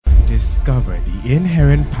discover the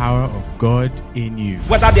inherent power of God in you.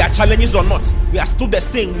 Whether there are challenges or not, we are still the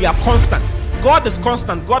same. We are constant. God is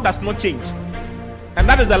constant. God does not change. And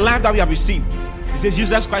that is the life that we have received. It says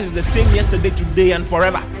Jesus Christ is the same yesterday, today, and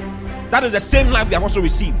forever. That is the same life we have also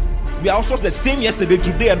received. We are also the same yesterday,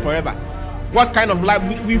 today, and forever. What kind of life?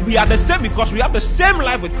 We are the same because we have the same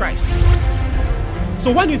life with Christ.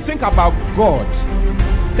 So when you think about God,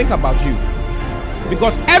 think about you.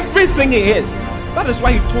 Because everything He is, that is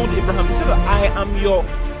why He told Abraham, He said, I am your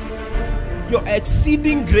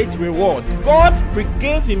exceeding great reward. God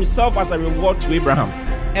gave Himself as a reward to Abraham.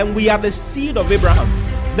 And we are the seed of Abraham.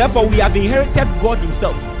 Therefore, we have inherited God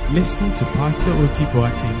Himself. Listen to Pastor O.T.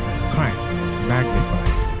 Boateng as Christ is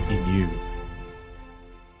magnified in you.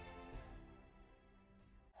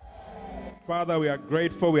 Father, we are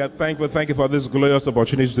grateful. We are thankful. Thank you for this glorious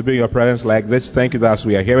opportunity to be in your presence like this. Thank you that as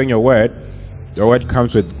we are hearing your word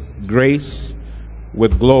comes with grace,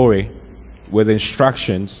 with glory, with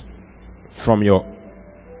instructions from the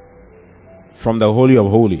Holy of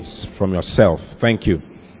Holies, from yourself. Thank you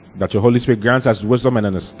that your Holy Spirit grants us wisdom and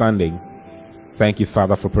understanding. Thank you,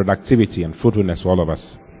 Father, for productivity and fruitfulness for all of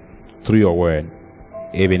us through your word.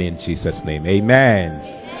 Even in Jesus' name.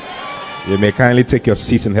 Amen. You may kindly take your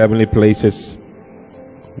seats in heavenly places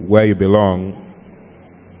where you belong.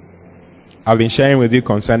 I've been sharing with you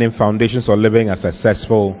concerning foundations for living a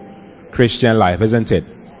successful Christian life, isn't it?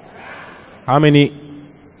 How many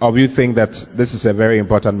of you think that this is a very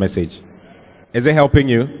important message? Is it helping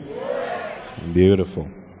you? Beautiful.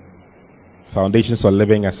 Foundations for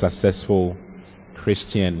living a successful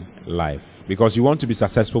Christian life. Because you want to be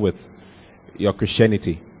successful with your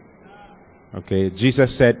Christianity. Okay,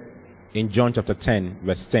 Jesus said in John chapter 10,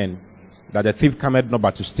 verse 10, that the thief cometh not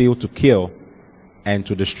but to steal, to kill, and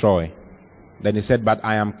to destroy. Then he said, but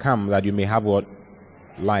I am come that you may have what?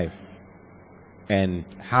 Life. And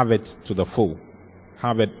have it to the full.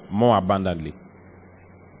 Have it more abundantly.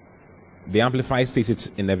 The Amplified says it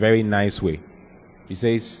in a very nice way. He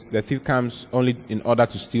says, the thief comes only in order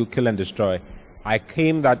to steal, kill, and destroy. I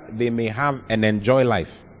came that they may have and enjoy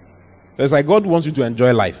life. So it's like God wants you to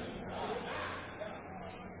enjoy life.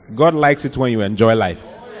 God likes it when you enjoy life.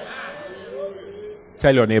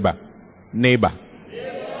 Tell your neighbor,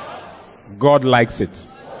 God likes it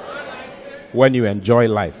when you enjoy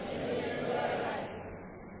life.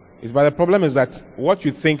 But the problem is that what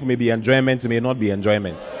you think may be enjoyment may not be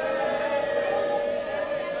enjoyment.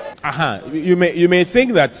 You may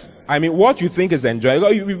think that, what you think is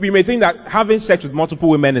enjoyment. You may think that having sex with multiple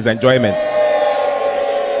women is enjoyment.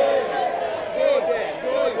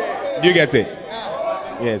 Do you get it?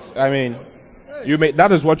 Yes,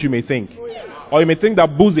 that is what you may think. Or you may think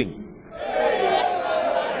that boozing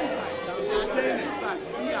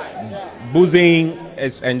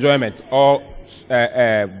is enjoyment, or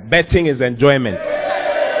betting is enjoyment.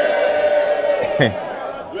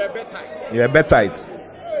 You're a betite.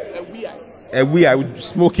 We are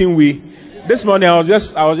smoking weed. This morning I was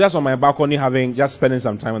just on my balcony spending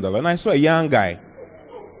some time with the Lord, and I saw a young guy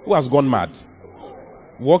who has gone mad,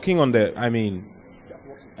 walking on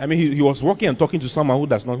he was walking and talking to someone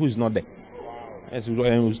who is not there. And he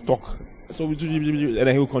will talk. So and then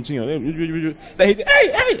he will continue. Then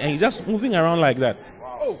and he's just moving around like that.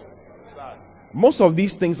 Most of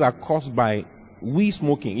these things are caused by weed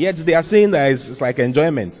smoking. Yet they are saying that it's like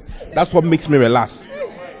enjoyment. That's what makes me relax.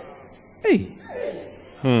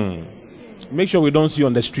 Make sure we don't see you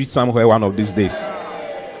on the street somewhere one of these days.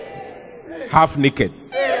 Half naked.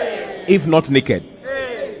 If not naked.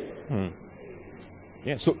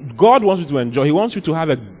 Yeah, so God wants you to enjoy. He wants you to have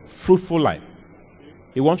a fruitful life.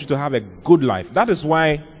 He wants you to have a good life. That is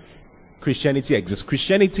why Christianity exists.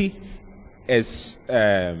 Christianity is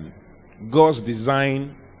God's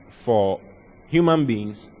design for human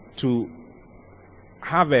beings to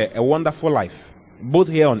have a wonderful life, both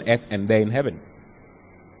here on earth and there in heaven.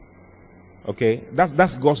 Okay,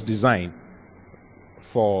 that's God's design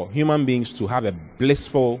for human beings to have a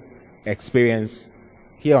blissful experience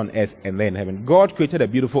here on earth and there in heaven. God created a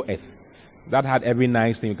beautiful earth that had every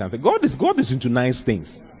nice thing you can think. God is into nice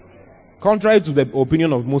things. Contrary to the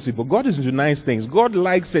opinion of most people, God is into nice things. God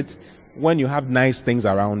likes it when you have nice things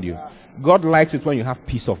around you. God likes it when you have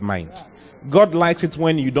peace of mind. God likes it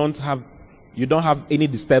when you don't have any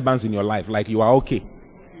disturbance in your life, like you are okay. Do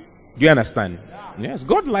you understand? Yes,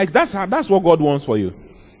 God likes that's what God wants for you.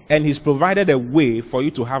 And He's provided a way for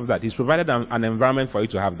you to have that. He's provided an environment for you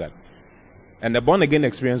to have that. And the born again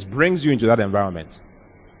experience brings you into that environment.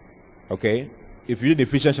 Okay? If you read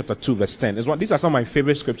Ephesians chapter 2 verse 10, these are some of my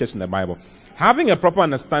favorite scriptures in the Bible. Having a proper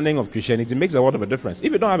understanding of Christianity makes a lot of a difference.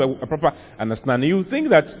 If you don't have a proper understanding, you think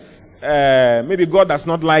that maybe God does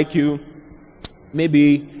not like you.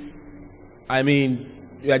 Maybe,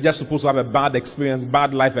 you are just supposed to have a bad experience,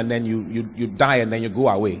 bad life, and then you die and then you go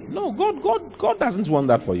away. No, God doesn't want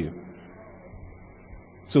that for you.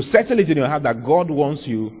 So settle it in your heart that God wants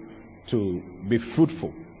you to be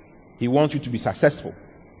fruitful. He wants you to be successful.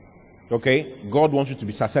 Okay? God wants you to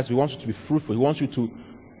be successful. He wants you to be fruitful. He wants you to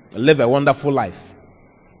live a wonderful life.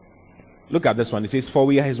 Look at this one. It says, for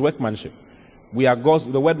we are his workmanship. We are God's.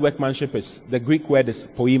 The word workmanship is, the Greek word is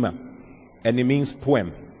poema. And it means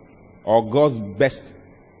poem. Or God's best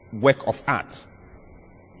work of art.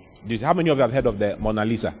 How many of you have heard of the Mona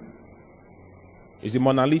Lisa? You see,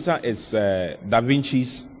 Mona Lisa is Da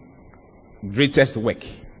Vinci's greatest work.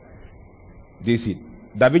 Do you see?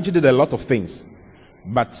 Da Vinci did a lot of things.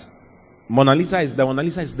 But Mona Lisa is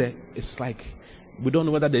there. It's like, we don't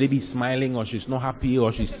know whether the lady is smiling or she's not happy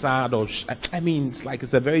or she's sad or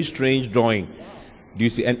it's a very strange drawing. Do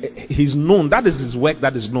you see? And he's known. That is his work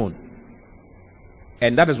that is known.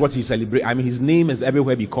 And that is what he celebrates. His name is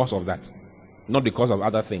everywhere because of that. Not because of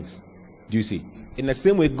other things. Do you see? In the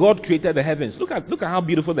same way, God created the heavens. Look at how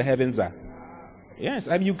beautiful the heavens are. Yes,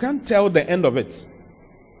 you can't tell the end of it.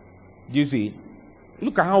 Do you see?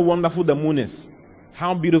 Look at how wonderful the moon is.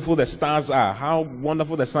 How beautiful the stars are. How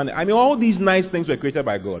wonderful the sun is. all these nice things were created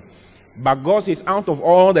by God. But God says, out of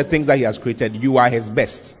all the things that he has created, you are his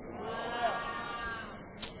best.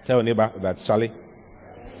 Tell your neighbor that, Charlie.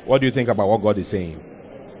 What do you think about what God is saying?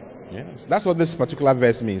 Yes. That's what this particular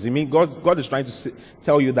verse means. It means God is trying to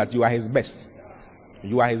tell you that you are his best.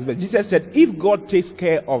 You are his best. Jesus said, if God takes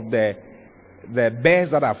care of the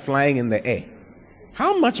birds that are flying in the air,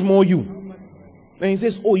 how much more you? And he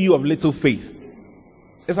says, oh, you of little faith.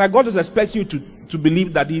 It's like God is expecting you to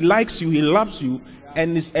believe that he likes you, he loves you,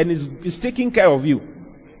 and is taking care of you.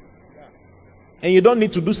 And you don't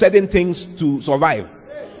need to do certain things to survive.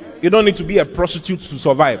 You don't need to be a prostitute to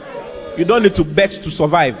survive. You don't need to bet to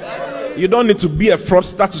survive. You don't need to be a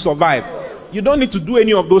fraudster to survive. You don't need to do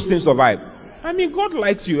any of those things to survive. God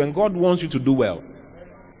likes you and God wants you to do well.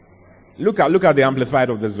 Look at the Amplified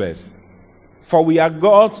of this verse. For we are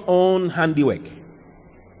God's own handiwork.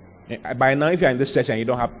 By now, if you're in this church and you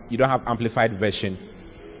don't have Amplified version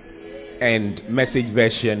and Message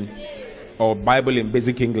version or Bible in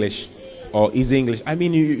Basic English or Easy English,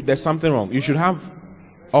 there's something wrong. You should have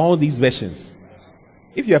all these versions.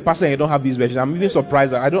 If you're a pastor and you don't have these versions, I'm even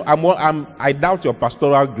surprised. I doubt your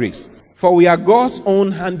pastoral grace. For we are God's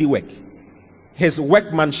own handiwork, his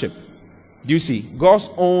workmanship. Do you see? God's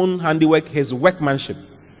own handiwork, his workmanship.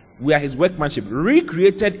 We are his workmanship,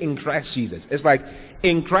 recreated in Christ Jesus. It's like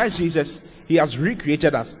in Christ Jesus, he has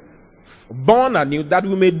recreated us, born anew, that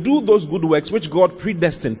we may do those good works which God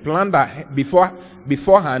predestined, planned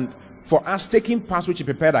beforehand for us, taking paths which he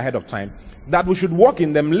prepared ahead of time, that we should walk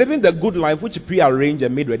in them, living the good life which he prearranged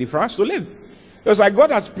and made ready for us to live. It's like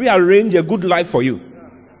God has prearranged a good life for you.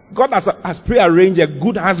 God has prearranged a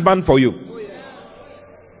good husband for you.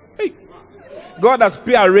 Hey. God has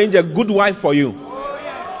prearranged a good wife for you.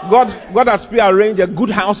 God has prearranged a good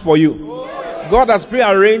house for you. God has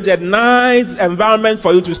prearranged a nice environment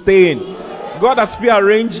for you to stay in. God has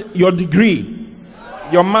prearranged your degree,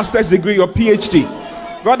 your master's degree, your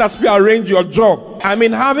PhD. God has prearranged your job.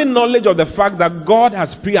 Having knowledge of the fact that God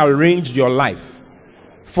has prearranged your life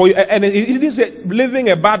for you. And it didn't say living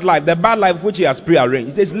a bad life, the bad life which he has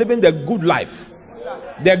prearranged. It says living the good life.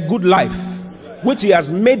 The good life which he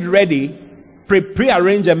has made ready,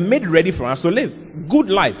 prearranged and made ready for us to live. Good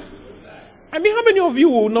life. How many of you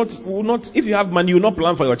will not, if you have money, you will not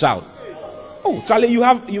plan for your child? Oh, Charlie, you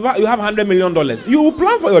have $100 million. You will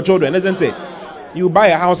plan for your children, isn't it? You buy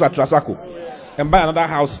a house at Trasaco and buy another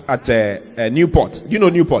house at Newport. You know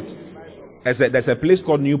Newport? There's a place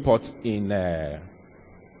called Newport in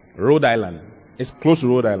Rhode Island. It's close to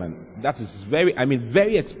Rhode Island. That is very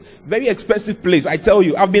expensive place. I tell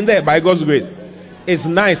you, I've been there by God's grace. It's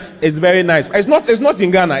nice. It's very nice. It's not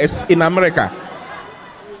in Ghana. It's in America.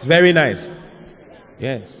 It's very nice.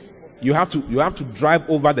 Yes. You have to drive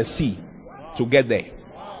over the sea to get there.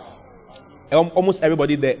 Almost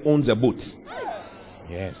everybody there owns a boat.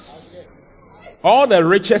 Yes. All the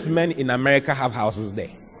richest men in America have houses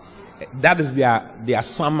there. That is their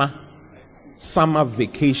summer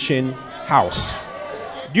vacation house.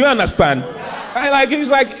 Do you understand? God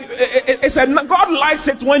likes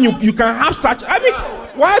it when you can have such.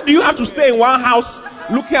 Why do you have to stay in one house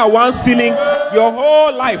looking at one ceiling your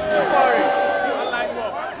whole life?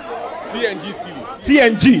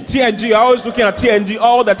 TNG. You're always looking at TNG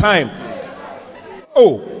all the time.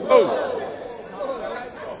 Oh.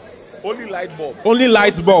 Only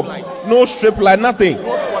light bulb. No strip light, nothing.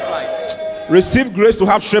 No spotlight. Receive grace to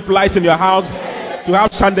have strip lights in your house, to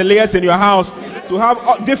have chandeliers in your house, to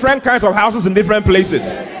have different kinds of houses in different places.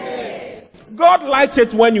 God likes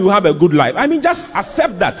it when you have a good life. I mean, just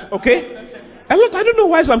accept that, okay? And look, I don't know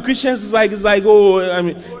why some Christians it's like,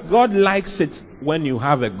 God likes it when you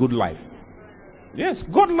have a good life. Yes,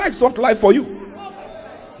 God likes soft life for you.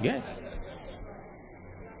 Yes.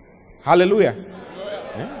 Hallelujah.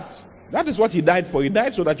 Yes. That is what He died for. He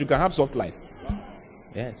died so that you can have soft life.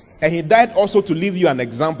 Yes. And He died also to leave you an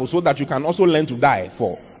example so that you can also learn to die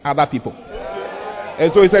for other people.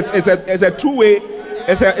 And so it's a two-way,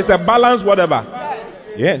 it's a balance, whatever.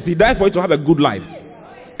 Yes, He died for you to have a good life.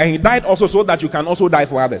 And He died also so that you can also die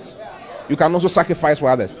for others. You can also sacrifice for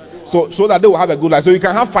others. So that they will have a good life. So you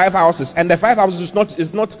can have 5 houses, and the 5 houses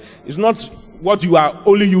is not what you are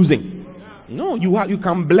only using. No, you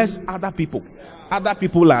can bless other people. Other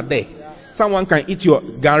people are there. Someone can eat your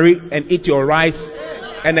gari and eat your rice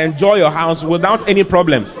and enjoy your house without any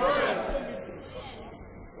problems.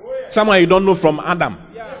 Someone you don't know from Adam.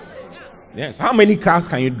 Yes. How many cars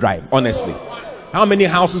can you drive, honestly? How many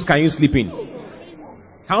houses can you sleep in?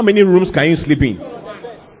 How many rooms can you sleep in?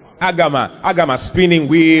 Agama spinning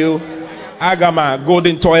wheel. Agama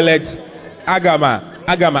golden toilet.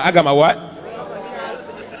 Agama what?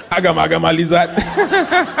 Agama lizard.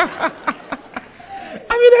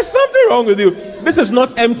 I mean, there's something wrong with you. This is not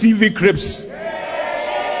MTV Cribs.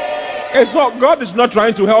 It's not. God is not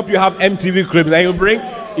trying to help you have MTV Cribs. And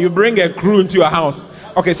you bring a crew into your house.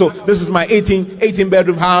 Okay, so this is my 18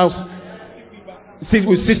 bedroom house,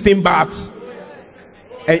 with 16 baths,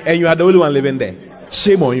 and you are the only one living there.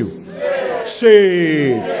 Shame on you.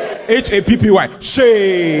 Shame. HAPPY.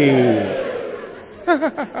 Shame.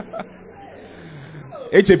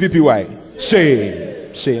 HAPPY.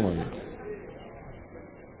 Shame. Shame on you.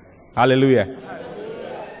 Hallelujah.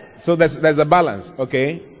 So there's a balance,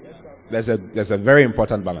 okay? There's a very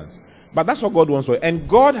important balance. But that's what God wants for you. And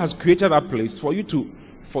God has created that place for you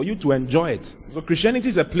to enjoy it. So Christianity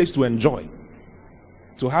is a place to enjoy.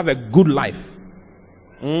 To have a good life.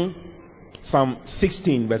 Psalm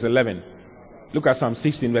 16 verse 11. Look at Psalm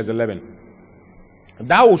 16 verse 11.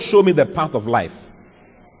 Thou will show me the path of life.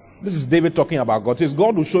 This is David talking about God. He says,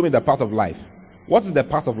 God will show me the path of life. What is the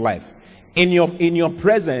path of life? In your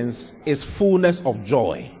presence is fullness of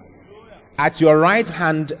joy. At your right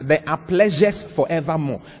hand there are pleasures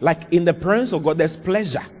forevermore. Like in the presence of God there's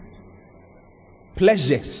pleasure.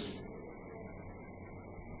 Pleasures.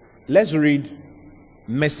 Let's read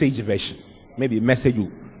Message version. Maybe Message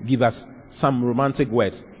will give us some romantic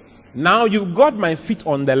words. Now you've got my feet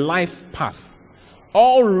on the life path,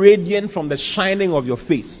 all radiant from the shining of your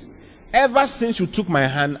face. Ever since you took my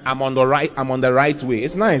hand, I'm on the right way.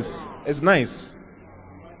 It's nice. It's nice.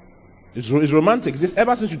 It's romantic. It's just,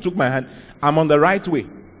 ever since you took my hand, I'm on the right way.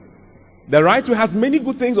 The right way has many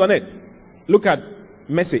good things on it. Look at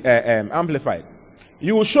Message Amplified.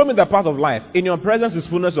 You will show me the path of life. In your presence is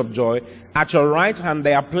fullness of joy. At your right hand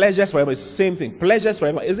there are pleasures forever. It's the same thing. Pleasures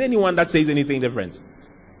forever. Is there anyone that says anything different?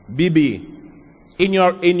 BB.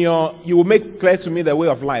 You will make clear to me the way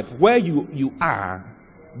of life. Where you are,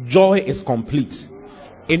 joy is complete.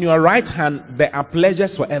 In your right hand there are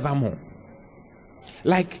pleasures forevermore.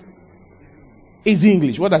 Like easy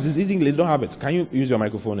English. What does this easy English? Don't have it. Can you use your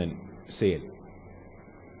microphone and say it?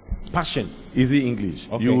 Passion. Easy English.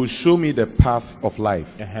 Okay. You will show me the path of life.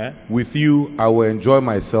 With you, I will enjoy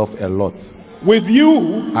myself a lot. With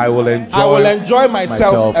you, I will enjoy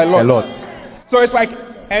myself a lot. So it's like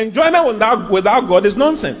enjoyment without God is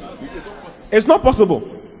nonsense. It's not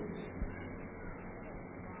possible.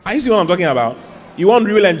 Are you see what I'm talking about? You want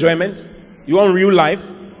real enjoyment? You want real life?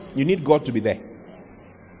 You need God to be there.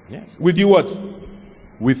 Yes. With you what?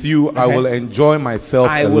 With you, I will enjoy myself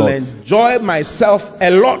a lot. I will enjoy myself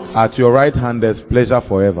a lot. At your right hand, there's pleasure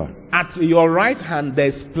forever. At your right hand,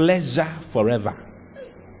 there's pleasure forever.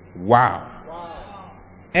 Wow.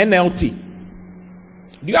 NLT.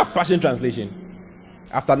 Do you have Passion Translation?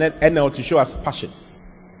 After NLT, show us passion.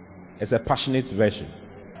 It's a passionate version.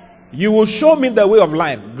 You will show me the way of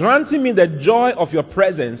life, granting me the joy of your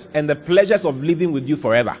presence and the pleasures of living with you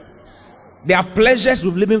forever. There are pleasures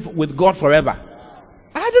with living with God forever.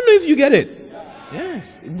 I don't know if you get it.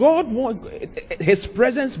 Yes. His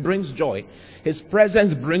presence brings joy. His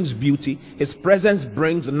presence brings beauty. His presence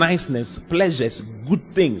brings niceness, pleasures,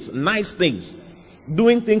 good things, nice things.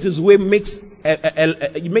 Doing things His way makes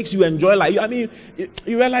you enjoy life. I mean,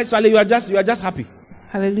 you realize, Sally, you are just happy.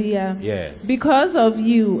 Hallelujah. Yes. Because of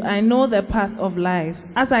you, I know the path of life.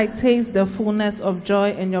 As I taste the fullness of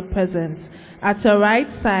joy in your presence, at your right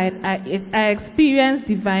side, I experience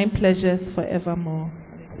divine pleasures forevermore.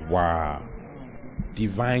 Wow.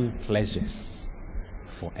 divine pleasures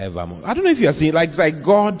forevermore. I don't know if you are seeing, it's like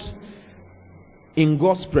God, in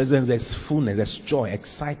God's presence, there's fullness, there's joy,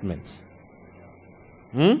 excitement.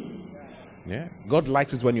 Yeah. God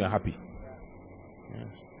likes it when you are happy. Yes.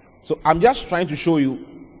 So I'm just trying to show you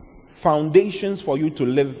foundations for you to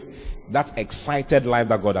live that excited life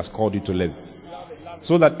that God has called you to live.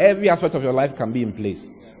 So that every aspect of your life can be in place.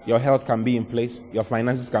 Your health can be in place. Your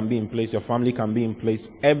finances can be in place. Your family can be in place.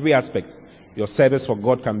 Every aspect. Your service for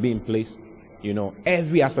God can be in place.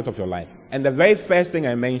 Every aspect of your life. And the very first thing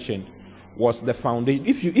I mentioned was the foundation.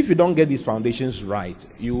 If you don't get these foundations right,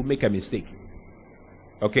 you will make a mistake.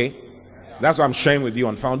 Okay? That's what I'm sharing with you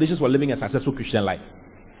on foundations for living a successful Christian life.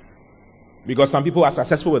 Because some people are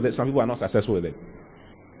successful with it, some people are not successful with it.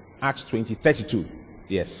 Acts 20:32.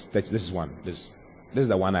 Yes, this is one. This is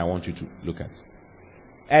the one I want you to look at.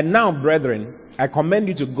 And now, brethren, I commend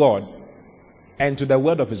you to God and to the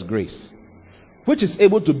word of his grace, which is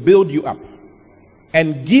able to build you up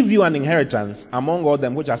and give you an inheritance among all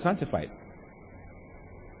them which are sanctified.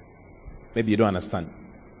 Maybe you don't understand.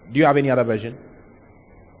 Do you have any other version?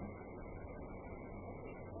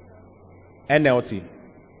 NLT.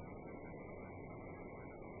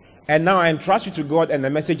 And now I entrust you to God and the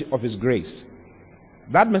message of his grace.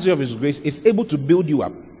 That message of his grace is able to build you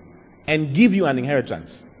up and give you an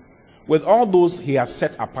inheritance with all those he has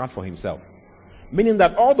set apart for himself. Meaning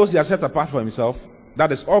that all those he has set apart for himself,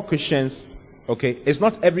 that is all Christians, okay? It's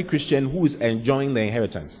not every Christian who is enjoying the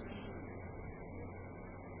inheritance.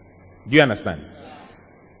 Do you understand?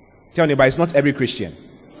 Tell me, but it's not every Christian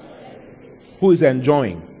who is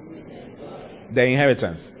enjoying the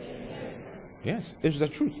inheritance. Yes, it's the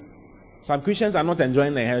truth. Some Christians are not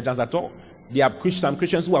enjoying the inheritance at all. There are some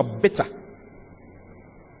Christians who are bitter.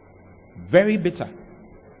 Very bitter.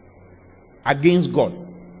 Against God.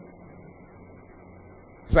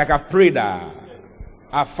 It's like I've prayed,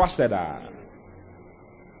 I've fasted,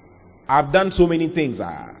 I've done so many things,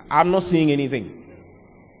 I'm not seeing anything.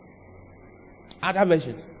 Other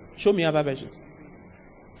versions. Show me other versions.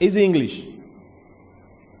 Easy English.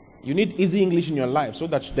 You need easy English in your life so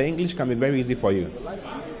that the English can be very easy for you.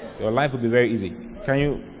 Your life will be very easy. Can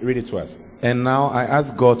you read it to us? And now I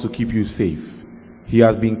ask God to keep you safe. He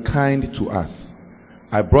has been kind to us.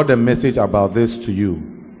 I brought a message about this to you.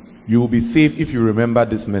 You will be safe if you remember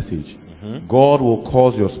this message. God will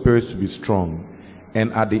cause your spirits to be strong.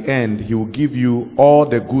 And at the end, he will give you all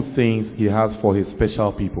the good things he has for his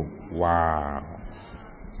special people. Wow.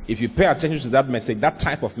 If you pay attention to that message, that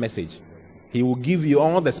type of message, he will give you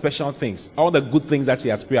all the special things, all the good things that he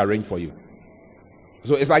has prearranged for you.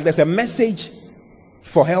 So it's like there's a message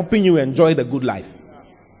for helping you enjoy the good life.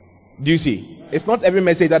 Do you see? It's not every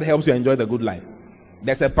message that helps you enjoy the good life.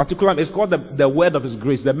 There's a particular, it's called the word of his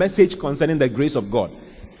grace, the message concerning the grace of God.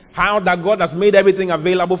 How that God has made everything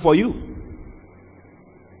available for you.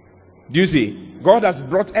 Do you see? God has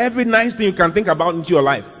brought every nice thing you can think about into your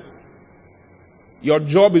life. Your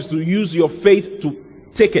job is to use your faith to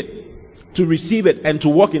take it, to receive it, and to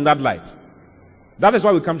walk in that light. That is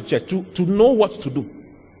why we come to church, to know what to do.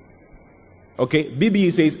 Okay,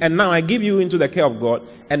 BBE says, and now I give you into the care of God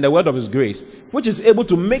and the word of his grace, which is able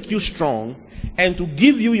to make you strong and to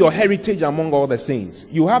give you your heritage among all the saints.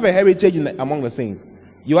 You have a heritage among the saints.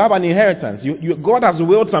 You have an inheritance. God has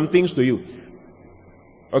willed some things to you.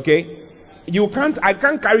 Okay? I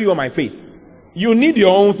can't carry you on my faith. You need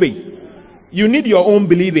your own faith. You need your own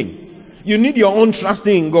believing. You need your own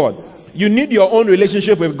trusting in God. You need your own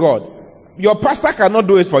relationship with God. Your pastor cannot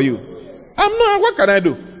do it for you. What can I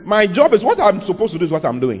do? My job is, what I'm supposed to do is what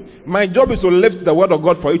I'm doing. My job is to lift the word of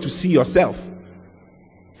God for you to see yourself.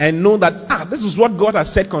 And know that, this is what God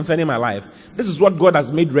has said concerning my life. This is what God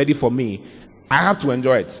has made ready for me. I have to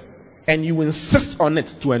enjoy it. And you insist on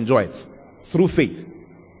it to enjoy it. Through faith.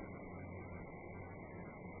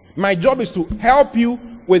 My job is to help you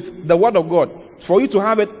with the word of God. For you to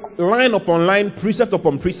have it line upon line, precept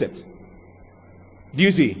upon precept. Do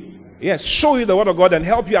you see? Yes, show you the word of God and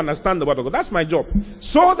help you understand the word of God. That's my job.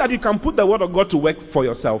 So that you can put the word of God to work for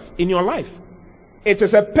yourself in your life. It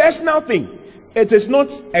is a personal thing. It is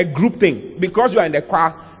not a group thing. Because you are in the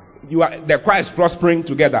choir, the choir is prospering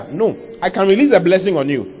together. No. I can release a blessing on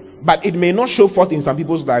you. But it may not show forth in some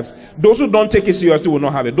people's lives. Those who don't take it seriously will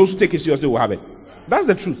not have it. Those who take it seriously will have it. That's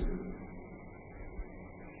the truth.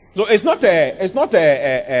 So it's not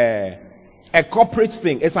a corporate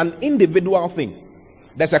thing. It's an individual thing.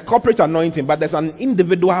 There's a corporate anointing, but there's an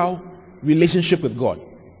individual relationship with God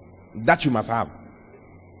that you must have.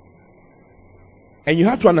 And you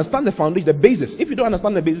have to understand the foundation, the basis. If you don't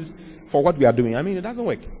understand the basis for what we are doing, it doesn't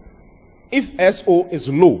work. If SO is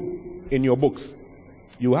low in your books,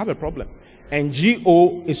 you have a problem. and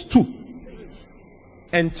GO is 2,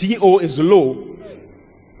 and TO is low,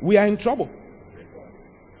 we are in trouble.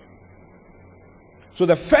 So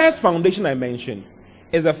the first foundation I mentioned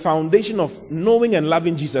is the foundation of knowing and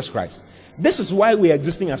loving Jesus Christ. This is why we are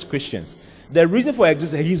existing as Christians. The reason for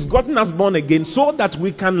existing, He's gotten us born again so that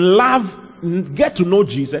we can love, get to know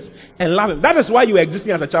Jesus and love Him. That is why you are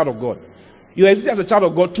existing as a child of God. You are existing as a child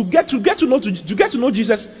of God to get to know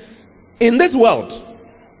Jesus in this world.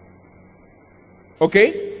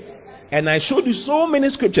 Okay? And I showed you so many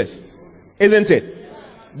scriptures, isn't it?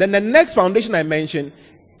 Then the next foundation I mentioned,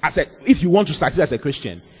 I said, if you want to succeed as a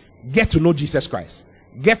Christian, get to know Jesus Christ.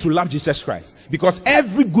 Get to love Jesus Christ. Because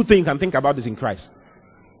every good thing you can think about is in Christ.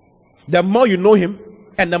 The more you know Him,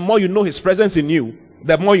 and the more you know His presence in you,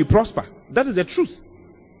 the more you prosper. That is the truth.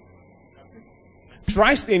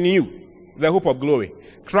 Christ in you, the hope of glory.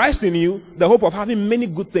 Christ in you, the hope of having many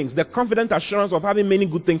good things. The confident assurance of having many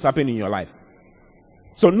good things happen in your life.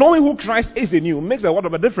 So knowing who Christ is in you makes a lot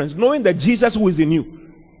of a difference. Knowing that Jesus who is in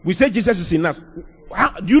you. We say Jesus is in us.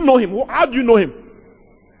 How do you know Him? How do you know Him?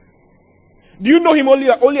 Do you know Him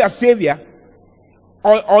only as Savior?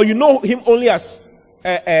 Or you know Him only as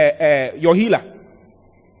your healer?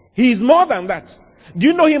 He is more than that. Do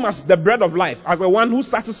you know Him as the bread of life? As the one who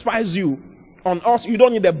satisfies you on us? You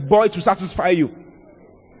don't need a boy to satisfy you.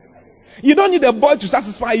 You don't need a boy to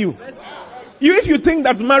satisfy you. If you think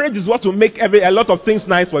that marriage is what will make a lot of things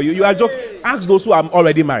nice for you, you are just ask those who are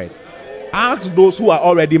already married. Ask those who are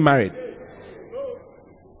already married.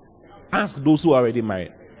 Ask those who are already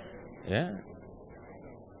married. Yeah.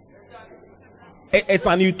 It's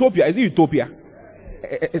an utopia. Is it utopia?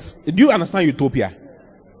 Do you understand utopia?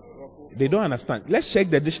 They don't understand. Let's check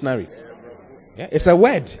the dictionary. Yeah? It's a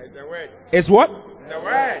word. It's what? It's a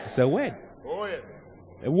word. It's a word. Oh, yeah.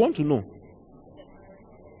 I want to know.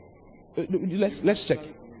 Let's check.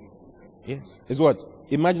 Yes. It's what?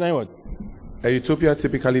 Imaginary what? A utopia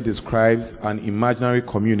typically describes an imaginary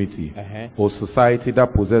community or society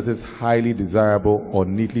that possesses highly desirable or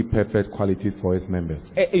neatly perfect qualities for its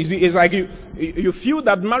members. It's like you feel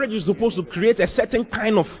that marriage is supposed to create a certain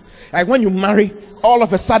kind of, like when you marry, all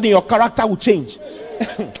of a sudden your character will change.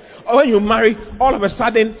 Or when you marry, all of a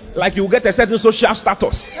sudden, like you get a certain social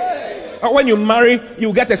status. Or when you marry,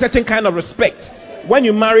 you get a certain kind of respect. When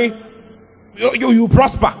you marry, you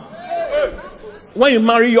prosper. When you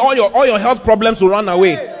marry, all your health problems will run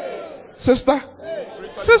away. Sister,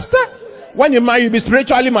 when you marry, you'll be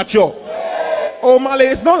spiritually mature. Oh, Male,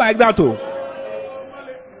 it's not like that, oh.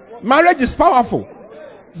 Marriage is powerful.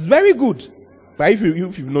 It's very good. But if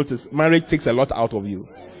you've noticed, marriage takes a lot out of you.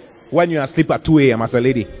 When you are asleep at 2 a.m. as a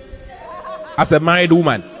lady, as a married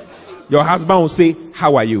woman, your husband will say,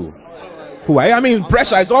 how are you? Who are you? I mean,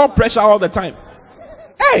 pressure. It's all pressure all the time.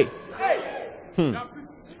 Hey!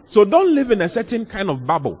 So don't live in a certain kind of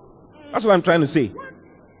bubble. That's what I'm trying to say.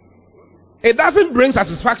 It doesn't bring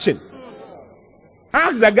satisfaction.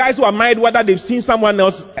 Ask the guys who are married whether they've seen someone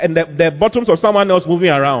else and the bottoms of someone else moving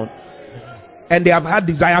around. And they have had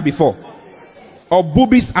desire before. Or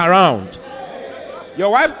boobies around.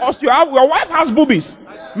 Your wife has boobies.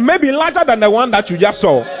 Maybe larger than the one that you just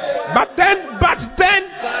saw.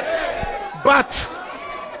 But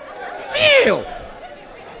still.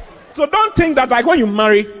 So don't think that like when you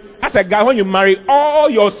marry, as a guy, when you marry, all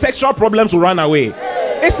your sexual problems will run away.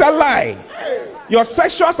 It's a lie. Your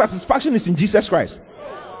sexual satisfaction is in Jesus Christ.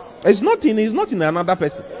 It's not in another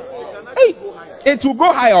person. Hey, it will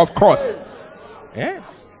go higher, of course.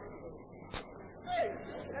 Yes.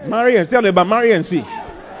 Marry and tell me about marry and see.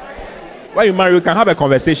 When you marry, we can have a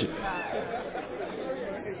conversation.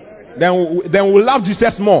 Then we'll love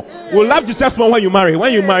Jesus more. We'll love Jesus more when you marry.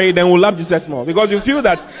 When you marry, then we'll love Jesus more. Because you feel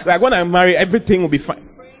that, like when I marry, everything will be fine.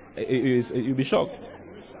 You'll be shocked.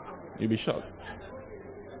 You'll be shocked.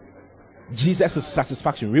 Jesus is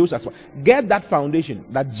satisfaction, real satisfaction. Get that foundation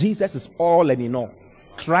that Jesus is all and in all.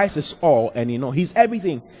 Christ is all and in all. He's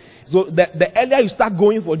everything. So the earlier you start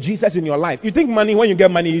going for Jesus in your life, you think money, when you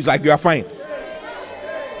get money, it's like you are fine.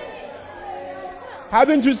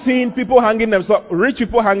 Haven't you seen people hanging themselves? Rich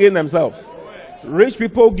people hanging themselves. Rich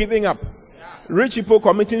people giving up. Rich people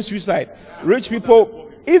committing suicide. Rich people,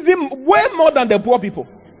 even way more than the poor people.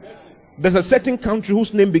 There's a certain country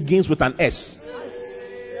whose name begins with an S.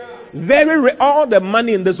 All the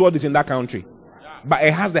money in this world is in that country. But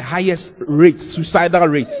it has the highest rate, suicidal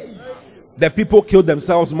rate. The people kill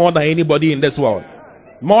themselves more than anybody in this world.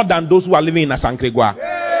 More than those who are living in Asankregwa.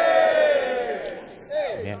 Yeah.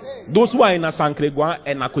 Those who are in Asankregwa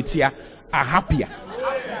and Akutia are happier.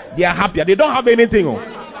 They are happier. They don't have anything.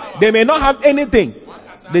 They may not have anything.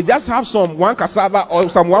 They just have one cassava or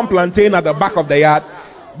one plantain at the back of the yard.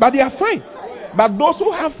 But they are fine. But those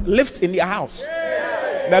who have lift in their house,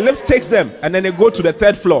 the lift takes them and then they go to the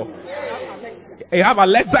 3rd floor. They have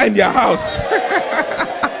Alexa in their house.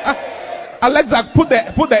 Alexa, put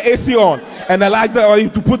the AC on. And Alexa, or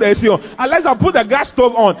to put the AC on. Alexa, put the gas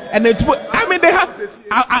stove on. And then they have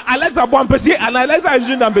Alexa one person and Alexa is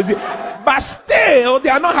doing that person. But still, they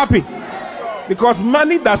are not happy. Because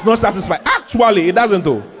money does not satisfy. Actually, it doesn't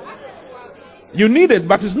though. You need it,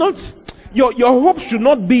 but it's not. Your hope should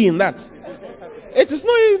not be in that. It is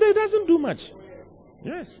not. It doesn't do much.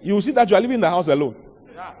 Yes. You will see that you are living in the house alone.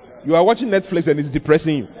 You are watching Netflix and it's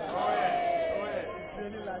depressing you.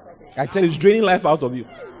 I tell you, it's draining life out of you.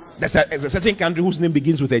 There's a certain country whose name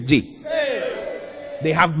begins with a J.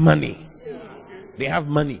 They have money. They have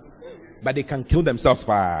money. But they can kill themselves.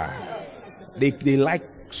 They like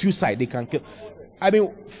suicide. They can kill.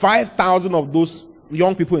 5,000 of those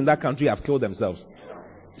young people in that country have killed themselves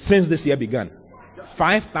since this year began.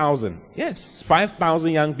 5,000. Yes,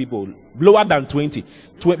 5,000 young people. Lower than 20.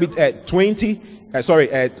 Lower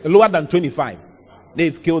than 25.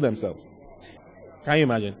 They've killed themselves. Can you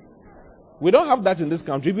imagine? We don't have that in this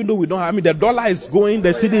country, even though we don't have. The dollar is going,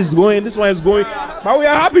 the city is going, this one is going, but we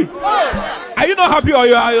are happy. Are you not happy or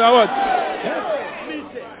you are what? Yeah.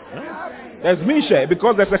 There's Misha,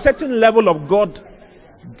 because there's a certain level of God.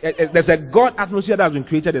 There's a God atmosphere that has been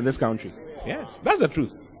created in this country. Yes, that's the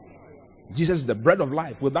truth. Jesus is the bread of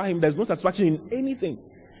life. Without him, there's no satisfaction in anything.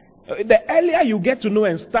 The earlier you get to know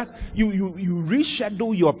and start, you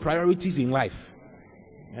reschedule your priorities in life.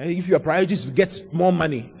 If your priority is to get more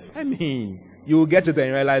money, you will get it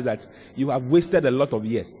and realize that you have wasted a lot of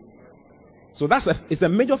years. So it's a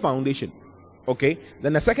major foundation. Okay?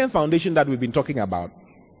 Then the second foundation that we've been talking about,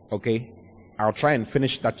 okay, I'll try and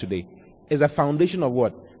finish that today, is a foundation of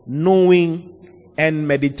what? Knowing and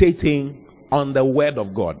meditating on the Word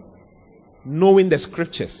of God. Knowing the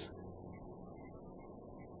Scriptures.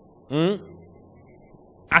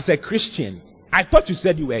 As a Christian, I thought you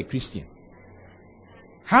said you were a Christian.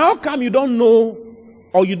 How come you don't know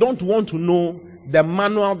or you don't want to know the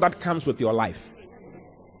manual that comes with your life?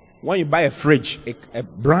 When you buy a fridge, a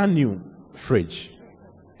brand new fridge,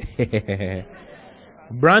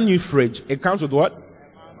 brand new fridge, it comes with what?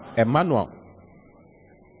 A manual.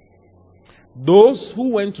 Those who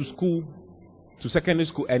went to school, to secondary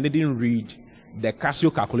school, and they didn't read the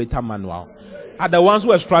Casio calculator manual are the ones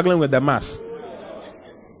who are struggling with the maths.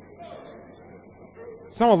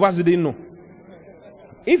 Some of us didn't know.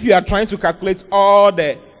 If you are trying to calculate all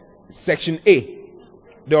the section A,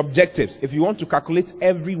 the objectives, if you want to calculate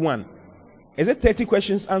every one, is it 30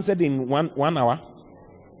 questions answered in one hour?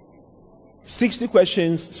 60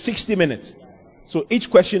 questions, 60 minutes. So each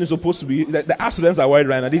question is supposed to be, the students are worried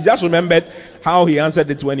right now. They just remembered how he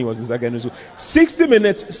answered it when he was in secondary school. 60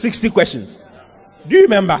 minutes, 60 questions. Do you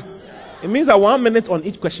remember? It means that 1 minute on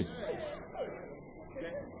each question.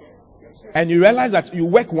 And you realize that you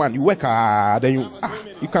work then you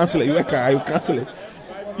cancel it, you cancel it.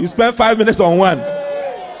 You spend 5 minutes on one.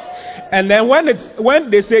 And then when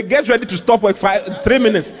they say get ready to stop work 3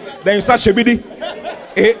 minutes, then you start Shebidi.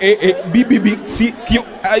 B, B, B, C, Q.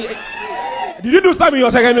 Did you do something in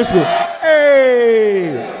your secondary school?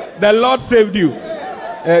 Hey, the Lord saved you.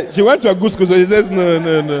 She went to a good school, so she says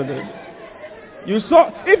no. You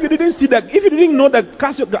saw, if you didn't see that, if you didn't know that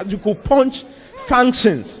Casio, you could punch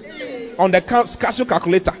functions on the Casio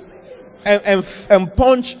calculator and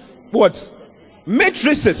punch what?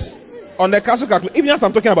 Matrices on the Casio calculator. Even as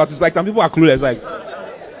I'm talking about, it's like some people are clueless. Like,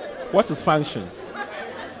 what is functions?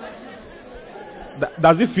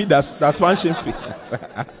 Does it fit? Does function fit?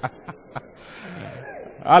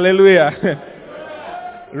 Hallelujah.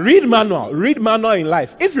 Read manual in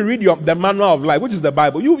life. If you read the manual of life, which is the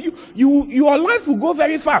Bible, your life will go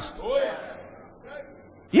very fast.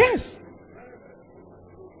 Yes.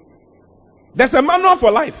 There's a manual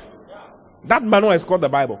for life. That manual is called the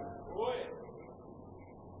Bible.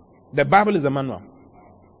 The Bible is a manual.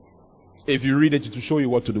 If you read it, it will show you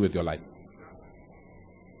what to do with your life.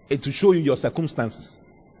 It will show you your circumstances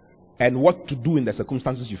and what to do in the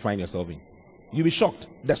circumstances you find yourself in. You'll be shocked.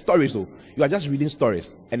 The stories, though, you are just reading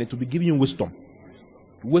stories, and it will be giving you wisdom.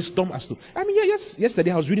 Wisdom as to.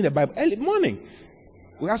 Yesterday I was reading the Bible early morning.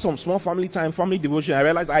 We had some small family time, family devotion. I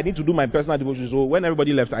realized I need to do my personal devotion. So when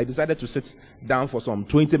everybody left, I decided to sit down for some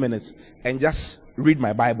 20 minutes and just read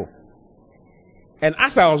my Bible. And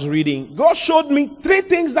as I was reading, God showed me 3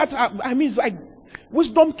 things that it's like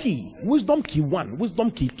wisdom key 1,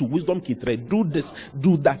 wisdom key 2, wisdom key 3. Do this,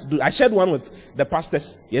 do that. I shared one with the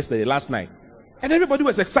pastors last night. And everybody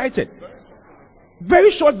was excited. Very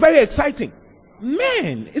short, very exciting.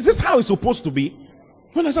 Man, is this how it's supposed to be?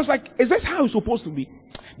 When I was like, is this how it's supposed to be?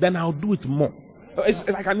 Then I'll do it more. It's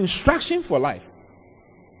like an instruction for life.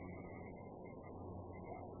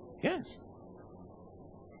 Yes.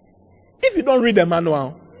 If you don't read the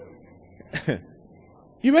manual,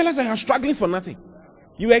 you realize that you're struggling for nothing.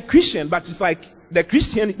 You are a Christian, but it's like the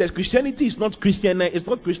Christianity is not Christian. It's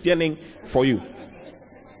not Christianing for you.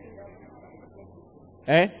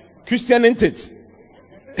 Christian ain't it?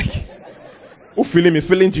 Who feeling me?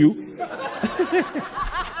 Feeling to you?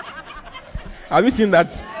 Have you seen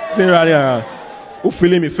that thing right here? Who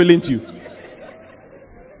feeling me? Feeling to you?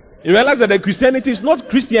 You realize that the Christianity is not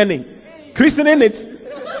Christianing. Christianing it.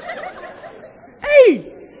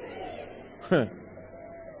 Hey!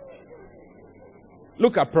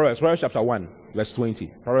 Look at Proverbs chapter 1, verse 20.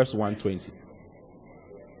 Proverbs 1:20.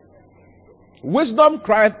 Wisdom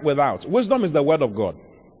crieth without. Wisdom is the word of God.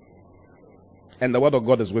 And the word of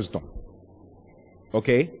God is wisdom.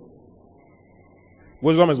 Okay?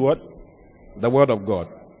 Wisdom is what? The word of God.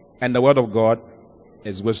 And the word of God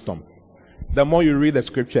is wisdom. The more you read the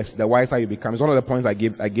scriptures, the wiser you become. It's one of the points I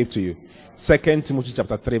gave to you. 2 Timothy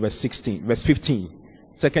chapter 3, verse 15.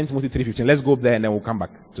 2 Timothy 3:15. Let's go there and then we'll come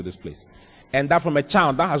back to this place. And that from a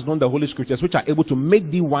child that has known the Holy Scriptures, which are able to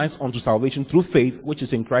make thee wise unto salvation through faith, which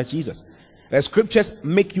is in Christ Jesus. The Scriptures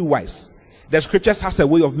make you wise. The Scriptures has a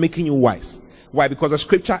way of making you wise. Why? Because the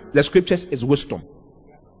Scriptures is wisdom.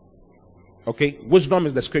 Okay? Wisdom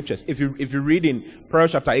is the Scriptures. If you read in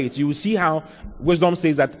Proverbs chapter 8, you will see how wisdom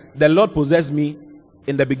says that the Lord possessed me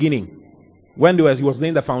in the beginning. When he was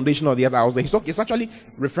laying the foundation of the earth, I was there. He's actually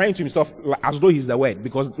referring to himself as though he's the word,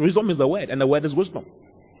 because wisdom is the word, and the word is wisdom.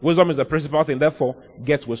 Wisdom is the principal thing, therefore,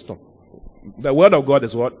 get wisdom. The word of God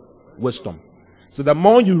is what? Wisdom. So the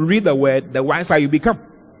more you read the word, the wiser you become.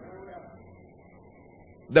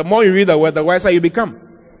 The more you read the word, the wiser you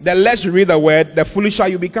become. The less you read the word, the foolisher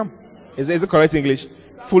you become. Is it correct English?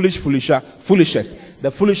 Foolisher, foolishness. The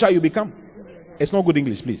foolisher you become. It's not good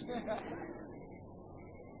English, please.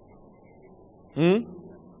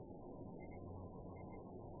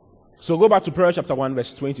 So go back to Proverbs chapter 1,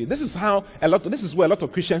 verse 20. This is where a lot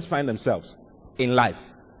of Christians find themselves in life.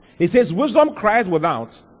 It says, wisdom crieth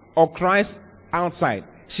without, or cries outside.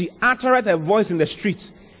 She uttereth her voice in the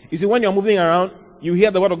streets. You see, when you're moving around, you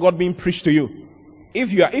hear the word of God being preached to you.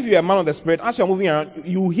 If you are a man of the Spirit, as you're moving around,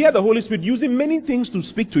 you hear the Holy Spirit using many things to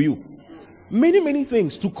speak to you. Many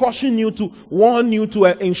things to caution you, to warn you, to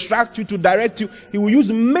instruct you, to direct you. He will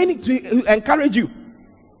use many to encourage you.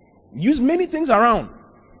 Use many things around.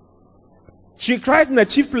 She cried in the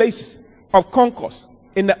chief places of concourse,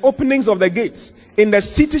 in the openings of the gates. In the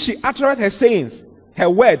city she uttered her sayings, her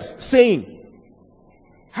words, saying,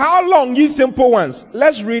 how long, ye simple ones?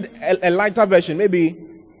 Let's read a lighter version, maybe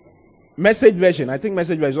Message version. I think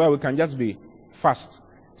Message version, so we can just be fast.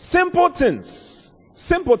 Simpletons.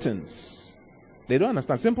 They don't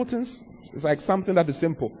understand. Simpletons is like something that is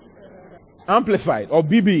simple. Amplified, or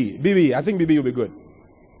BB. I think BB will be good.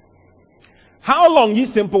 How long, ye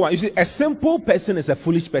simple one? You see, a simple person is a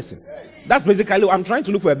foolish person. That's basically, I'm trying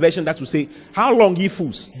to look for a version that will say, how long, ye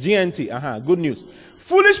fools? GNT, good news.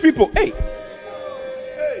 Foolish people, hey.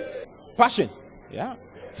 Passion, yeah.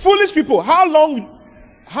 Foolish people, how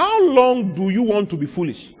long do you want to be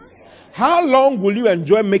foolish? How long will you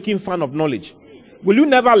enjoy making fun of knowledge? Will you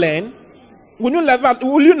never learn? Will you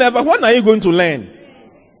never, when are you going to learn?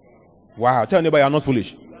 Wow, tell anybody you are not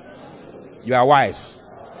foolish. You are wise.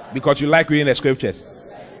 Because you like reading the scriptures.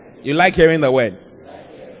 You like hearing the word.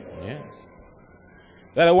 Yes.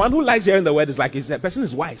 The one who likes hearing the word is like, a person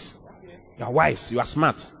is wise. You are wise. You are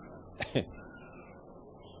smart.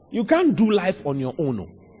 You can't do life on your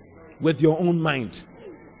own. With your own mind.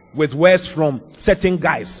 With words from certain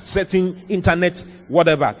guys, certain internet,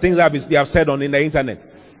 whatever. Things that they have said on in the internet.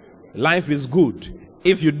 Life is good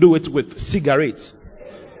if you do it with cigarettes.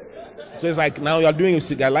 So it's like now you are doing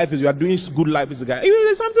you are doing good life with cigarette.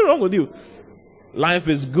 There's something wrong with you. Life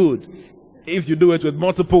is good if you do it with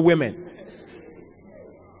multiple women.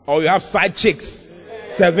 Or you have side chicks.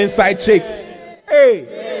 7 side chicks.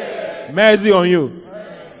 Hey! Mercy on you.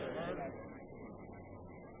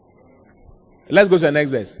 Let's go to the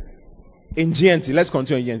next verse. In GNT, let's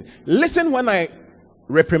continue in GNT. Listen when I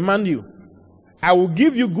reprimand you. I will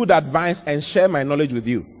give you good advice and share my knowledge with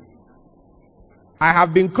you. I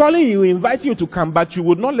have been calling you, inviting you to come, but you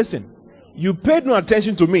would not listen. You paid no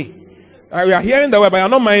attention to me. We are hearing the word, but you are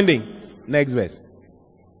not minding. Next verse.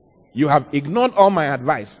 You have ignored all my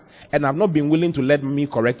advice and have not been willing to let me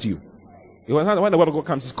correct you. When the word of God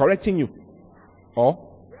comes, it's correcting you. Or,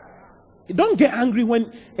 don't get angry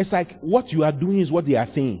when it's like what you are doing is what they are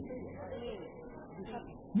saying.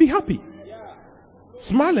 Be happy.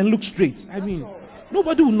 Smile and look straight.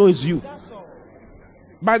 Nobody will know it's you.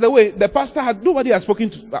 By the way, nobody has spoken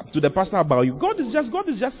to the pastor about you. God is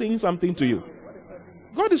just saying something to you.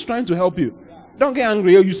 God is trying to help you. Don't get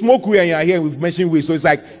angry. You smoke weed and you are here with mentioning weed. So it's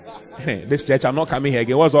like, hey, this church, I'm not coming here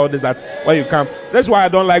again. What's all this? That when you come, that's why I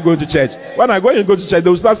don't like going to church. When I go and go to church,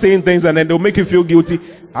 they'll start saying things and then they'll make you feel guilty.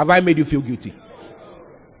 Have I made you feel guilty?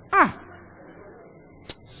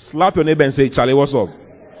 Slap your neighbor and say, Charlie, what's up?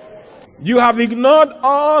 You have ignored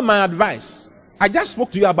all my advice. I just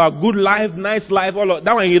spoke to you about good life, nice life, all of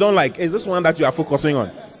that one you don't like. Is this one that you are focusing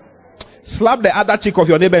on? Slap the other cheek of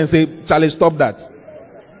your neighbor and say, Charlie, stop that.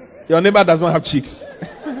 Your neighbor does not have cheeks.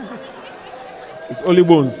 It's only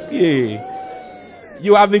bones. Yeah.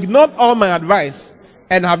 You have ignored all my advice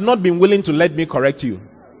and have not been willing to let me correct you.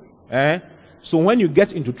 So when you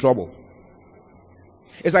get into trouble,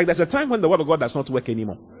 it's like there's a time when the word of God does not work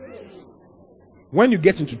anymore. When you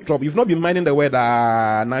get into trouble, you've not been minding the word,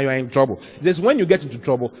 now you are in trouble. It says, when you get into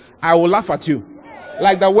trouble, I will laugh at you.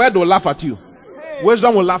 Like the word will laugh at you.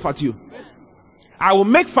 Wisdom will laugh at you. I will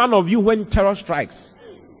make fun of you when terror strikes.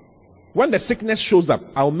 When the sickness shows up,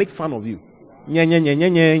 I will make fun of you. Nye, nye, nye, nye,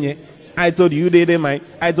 nye, nye. I told you they might.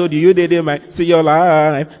 I told you they might. See your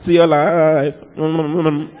life. See your life.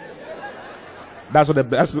 That's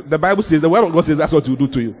what the Bible says. The word of God says that's what you do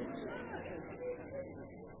to you.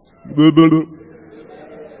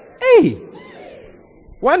 Hey,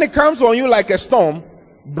 when it comes on you like a storm,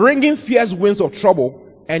 bringing fierce winds of trouble,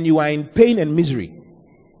 and you are in pain and misery.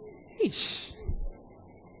 Eesh.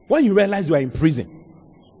 When you realize you are in prison.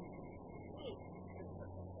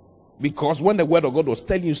 Because when the word of God was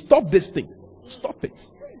telling you, stop this thing. Stop it.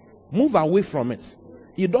 Move away from it.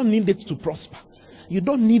 You don't need it to prosper. You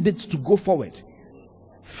don't need it to go forward.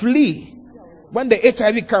 Flee. When the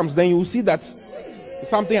HIV comes, then you will see that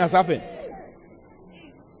something has happened.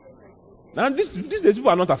 Now, these days, people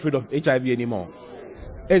are not afraid of HIV anymore.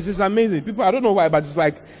 It's just amazing. People, I don't know why, but it's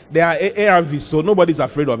like they are ARVs, so nobody's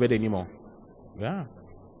afraid of it anymore. Yeah.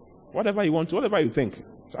 Whatever you want to, whatever you think.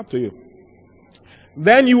 It's up to you.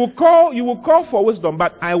 Then you will call for wisdom,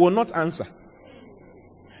 but I will not answer.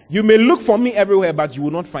 You may look for me everywhere, but you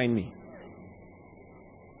will not find me.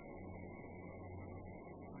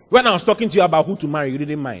 When I was talking to you about who to marry, you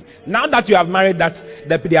didn't mind. Now that you have married, that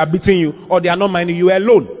they are beating you, or they are not minding you, you are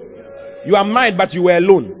alone. You are married, but you were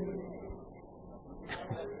alone.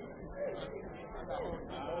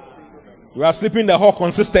 You are sleeping in the hall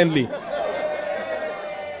consistently.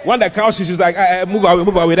 When the couch is like, move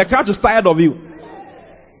away. The couch is tired of you.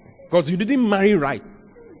 Because you didn't marry right.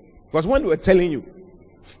 Because when they were telling you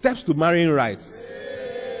steps to marrying right,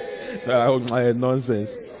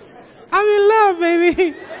 nonsense. I'm in love,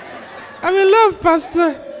 baby. I'm in love,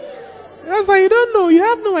 Pastor. I was like, you don't know. You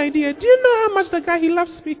have no idea. Do you know how much the guy, he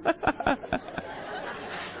loves me? I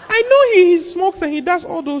know he smokes and he does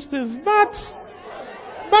all those things. But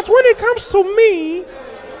when it comes to me,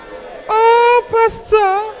 oh,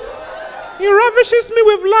 Pastor, he ravishes me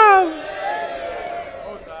with love.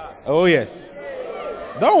 Oh, yes.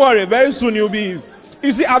 Don't worry. Very soon you'll be...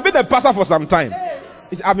 You see, I've been a pastor for some time.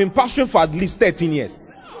 I've been pastoring for at least 13 years.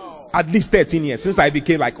 At least 13 years since I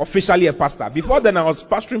became like officially a pastor. Before then I was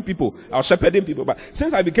pastoring people. I was shepherding people. But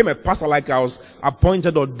since I became a pastor, like I was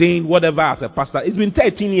appointed, ordained, whatever as a pastor, it's been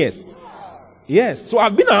 13 years. Yes. So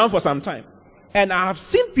I've been around for some time. And I have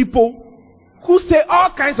seen people who say all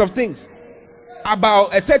kinds of things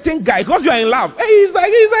about a certain guy because you are in love. Hey, he's like.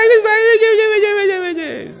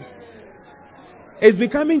 It's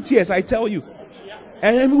becoming tears, I tell you.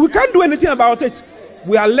 And we can't do anything about it.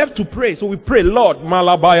 We are left to pray. So we pray, Lord,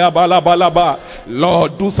 malabaya balabalaba.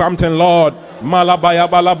 Lord, do something, Lord. Malabaya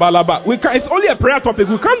balabalaba. It's only a prayer topic.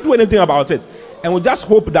 We can't do anything about it. And we just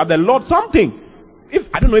hope that the Lord something.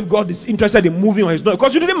 I don't know if God is interested in moving or he's not.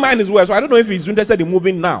 Because you didn't mind his word. So I don't know if he's interested in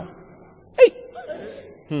moving now. Hey.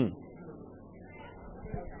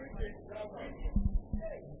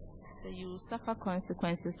 You suffer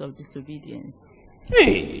consequences of disobedience.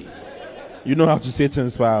 Hey. You know how to say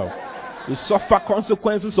things, wow. You suffer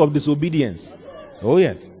consequences of disobedience. Oh,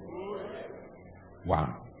 yes.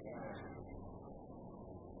 Wow.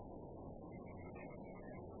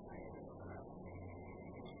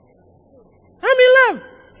 I'm in love.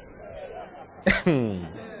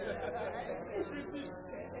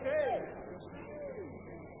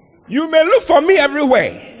 You may look for me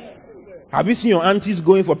everywhere. Have you seen your aunties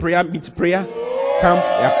going for prayer? Meet prayer? Come,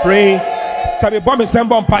 they are praying. Sabi bomb is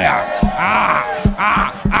fire.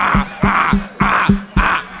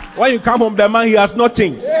 When you come home, the man, he has not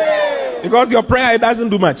changed. Because your prayer, it doesn't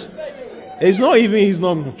do much. He's not going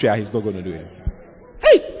to do it.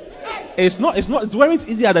 Hey! It's very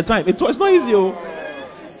easy at the time. It's not easy.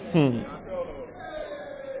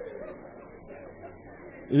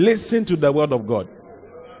 Listen to the word of God.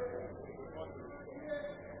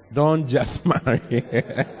 Don't just marry.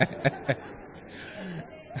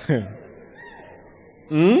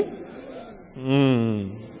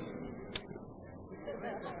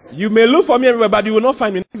 You may look for me everywhere, but you will not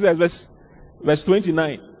find me. Next verse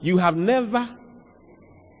 29. You have never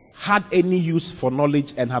had any use for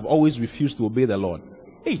knowledge and have always refused to obey the Lord.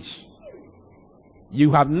 H.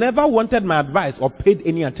 You have never wanted my advice or paid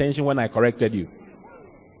any attention when I corrected you.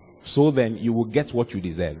 So then you will get what you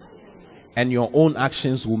deserve. And your own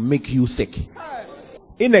actions will make you sick.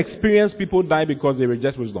 Inexperienced people die because they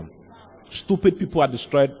reject wisdom. Stupid people are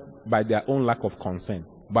destroyed by their own lack of concern.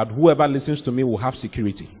 But whoever listens to me will have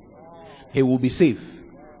security. He will be safe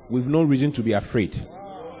with no reason to be afraid.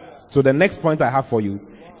 So the next point I have for you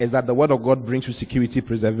is that the word of God brings you security,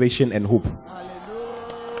 preservation, and hope.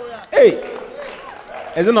 Hallelujah. Hey!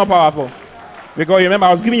 Is it not powerful? Because remember,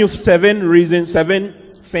 I was giving you 7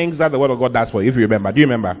 things that the word of God does for you. If you remember. Do you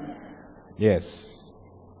remember? Yes.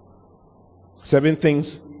 7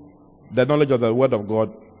 things the knowledge of the word of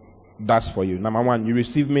God does for you. Number 1, you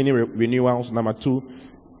receive many renewals. Number 2,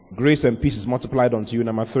 grace and peace is multiplied unto you.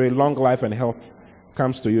 Number 3, long life and health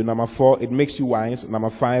comes to you. Number 4, it makes you wise. Number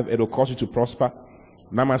 5, it will cause you to prosper.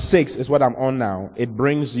 Number 6 is what I'm on now. It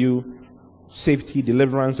brings you safety,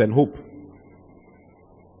 deliverance, and hope.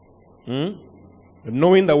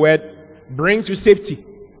 Knowing the word brings you safety,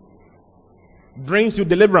 brings you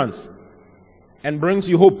deliverance, and brings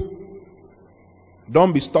you hope.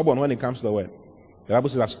 Don't be stubborn when it comes to the word. The Bible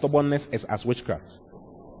says that stubbornness is as witchcraft.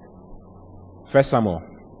 1 Samuel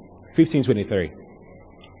 15:23.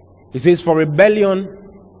 It says, for rebellion.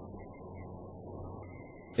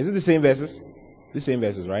 Is it the same verses? The same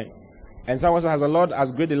verses, right? And someone says, has the Lord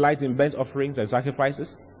as great delight in burnt offerings and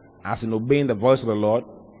sacrifices as in obeying the voice of the Lord?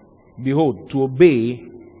 Behold, to obey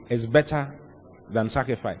is better than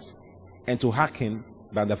sacrifice, and to hearken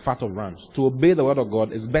than the fat of rams. To obey the word of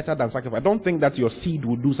God is better than sacrifice. Don't think that your seed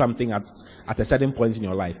will do something at a certain point in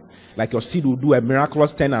your life. Like your seed will do a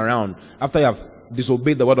miraculous turnaround after you have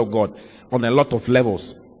disobeyed the word of God on a lot of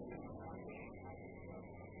levels.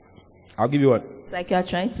 I'll give you what? It's like you're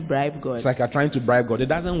trying to bribe God. It's like you're trying to bribe God. It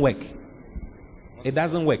doesn't work. It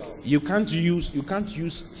doesn't work. You can't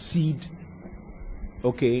use seed,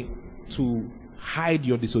 okay, to hide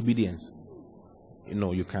your disobedience.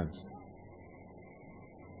 No, you can't.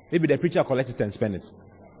 Maybe the preacher collects it and spends it.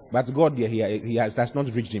 But God, he has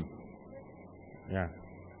not reached him. Yeah.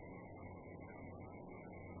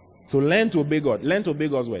 So learn to obey God. Learn to obey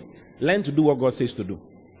God's word. Learn to do what God says to do.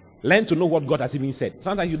 Learn to know what God has even said.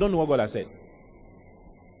 Sometimes you don't know what God has said.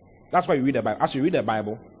 That's why you read the Bible. As you read the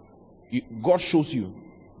Bible, God shows you.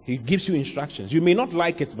 He gives you instructions. You may not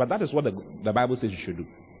like it, but that is what the Bible says you should do.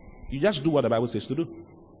 You just do what the Bible says to do.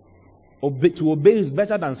 To obey is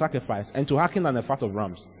better than sacrifice, and to hearken than the fat of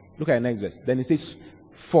rams. Look at the next verse. Then it says,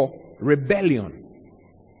 for rebellion.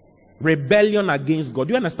 Rebellion against God.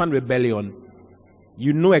 Do you understand rebellion?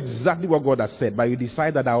 You know exactly what God has said, but you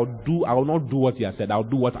decide that I will not do what He has said. I'll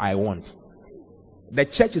do what I want. The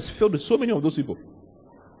church is filled with so many of those people.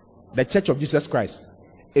 The church of Jesus Christ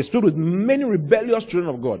is filled with many rebellious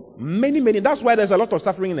children of God. Many. That's why there's a lot of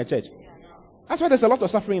suffering in the church. That's why there's a lot of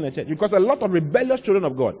suffering in the church. Because a lot of rebellious children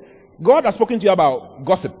of God. God has spoken to you about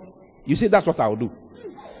gossip. You say, that's what I'll do.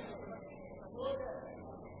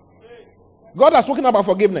 God has spoken about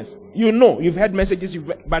forgiveness. You know, you've heard messages,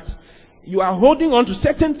 but you are holding on to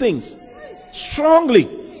certain things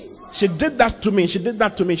strongly. She did that to me.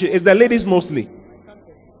 It's the ladies mostly.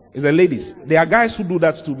 It's the ladies. There are guys who do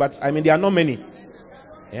that too, but there are not many.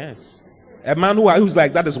 Yes. A man who's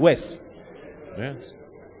like that is worse. Yes.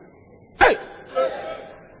 Hey!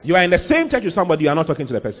 You are in the same church with somebody, you are not talking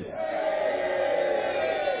to the person.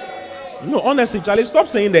 No, honestly, Charlie, stop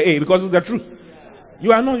saying the A because it's the truth.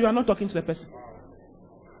 You are not talking to the person.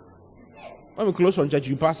 When we close from church,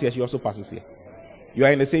 you pass here, she also passes here. You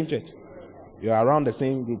are in the same church. You are around the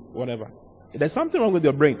same group, whatever. There's something wrong with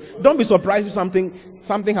your brain. Don't be surprised if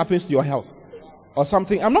something happens to your health. Or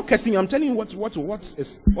something. I'm not cursing you, I'm telling you what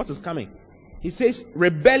is coming. He says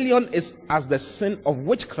rebellion is as the sin of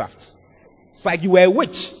witchcraft. It's like you were a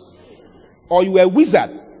witch. Or you were a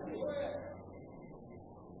wizard.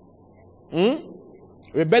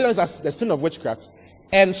 Rebellion is as the sin of witchcraft.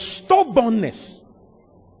 And stubbornness.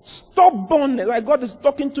 Like God is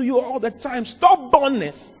talking to you all the time.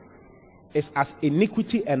 Stubbornness is as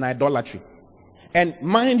iniquity and idolatry. And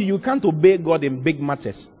mind you can't obey God in big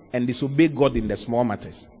matters and disobey God in the small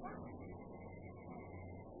matters.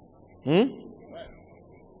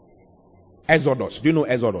 Exodus. Do you know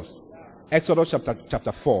Exodus? Exodus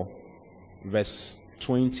chapter 4, verse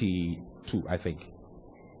 22, I think.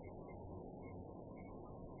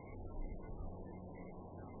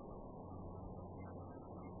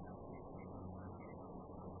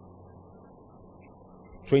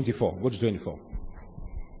 24. Go to 24.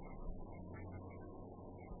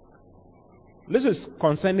 This is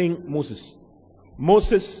concerning Moses.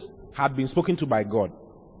 Moses had been spoken to by God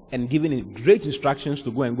and given him great instructions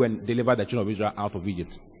to go and deliver the children of Israel out of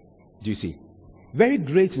Egypt. Do you see? Very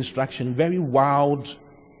great instruction, very wild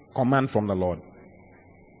command from the Lord.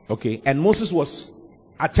 Okay, and Moses was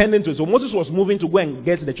attending to it. So Moses was moving to go and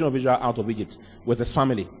get the children of Israel out of Egypt with his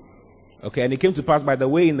family. Okay, and it came to pass by the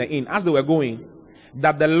way in the inn, as they were going,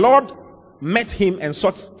 that the Lord met him and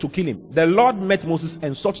sought to kill him. The Lord met Moses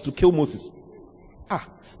and sought to kill Moses.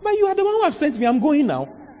 But you are the one who have sent me. I'm going now.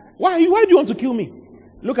 Why do you want to kill me?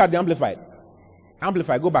 Look at the Amplified.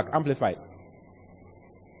 Amplified, go back, Amplified.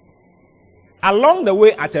 Along the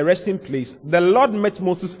way at a resting place, the Lord met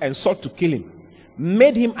Moses and sought to kill him,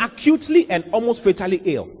 made him acutely and almost fatally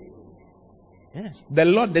ill. Yes, the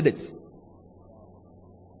Lord did it.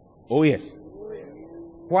 Oh yes.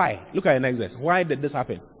 Why? Look at the next verse. Why did this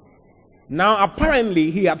happen? Now apparently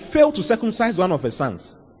he had failed to circumcise one of his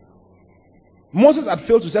sons. Moses had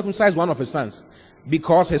failed to circumcise one of his sons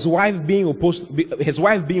because his wife being opposed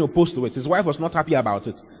to it. His wife was not happy about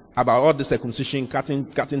it. About all the circumcision, cutting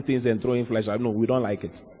things and throwing flesh. No, we don't like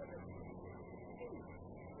it.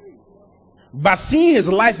 But seeing his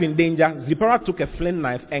life in danger, Zipporah took a flint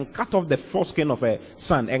knife and cut off the foreskin of her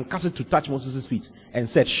son and cast it to touch Moses' feet and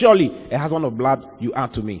said, surely a husband of blood you are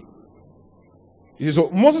to me. You see, so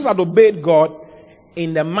Moses had obeyed God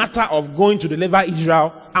in the matter of going to deliver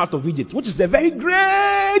Israel out of Egypt, which is a very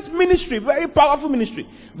great ministry, very powerful ministry.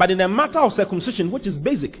 But in the matter of circumcision, which is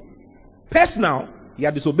basic, personal, he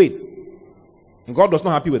had disobeyed. And God was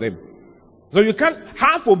not happy with him. So you can't,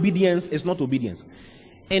 half obedience is not obedience.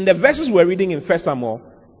 In the verses we're reading in 1 Samuel,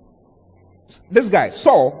 this guy,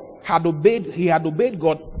 Saul, had obeyed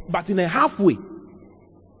God, but in a halfway.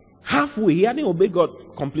 Halfway, he hadn't obeyed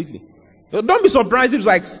God completely. So don't be surprised if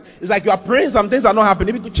it's like you are praying, some things are not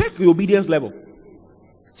happening. You check your obedience level.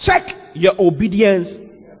 Check your obedience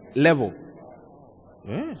level.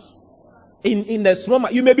 Yes. In the small,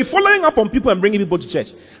 you may be following up on people and bringing people to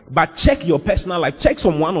church, but check your personal life. Check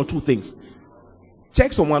some one or two things.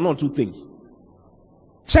 Check some one or two things.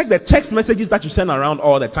 Check the text messages that you send around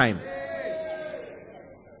all the time.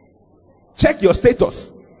 Check your status.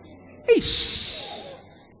 Ish.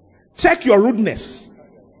 Check your rudeness.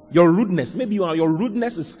 Your rudeness. Maybe your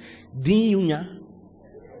rudeness is diunya.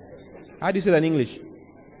 How do you say that in English?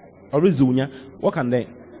 Or zunya? What can they?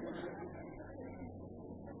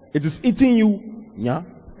 It is eating you. Yeah.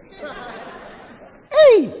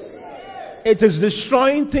 Hey! It is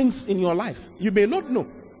destroying things in your life. You may not know.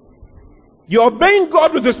 You're obeying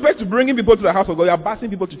God with respect to bringing people to the house of God. You are busing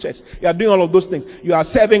people to church. You are doing all of those things. You are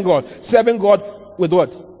serving God. Serving God with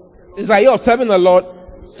what? Israel serving the Lord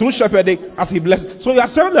through shepherding as he blesses. So you are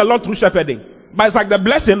serving the Lord through shepherding. But it's like the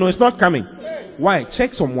blessing, no, it's not coming. Why?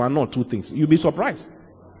 Check some one or two things. You'll be surprised.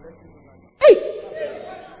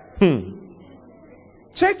 Hey!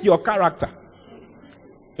 Check your character.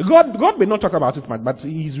 God may not talk about it much, but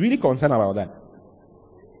he's really concerned about that.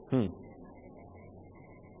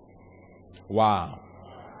 Wow.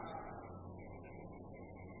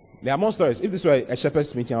 There are more stories. If this were a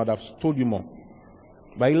shepherd's meeting, I would have told you more.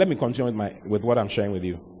 But let me continue with what I'm sharing with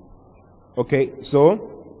you. Okay,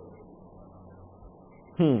 so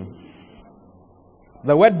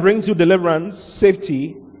the word brings you deliverance,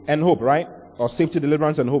 safety, and hope, right? Or safety,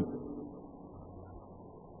 deliverance, and hope.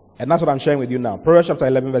 And that's what I'm sharing with you now. Proverbs chapter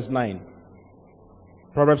 11 verse 9.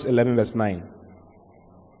 Proverbs 11 verse 9.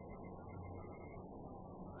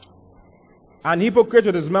 An hypocrite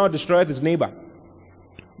with his mouth destroyeth his neighbor,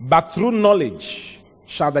 but through knowledge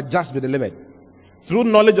shall the just be delivered. Through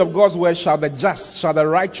knowledge of God's word shall the just, shall the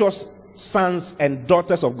righteous sons and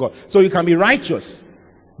daughters of God. So you can be righteous,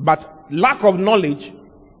 but lack of knowledge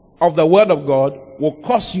of the word of God will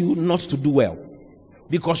cause you not to do well.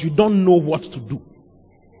 Because you don't know what to do.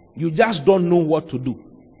 You just don't know what to do.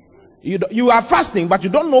 You are fasting, but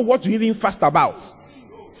you don't know what to even fast about.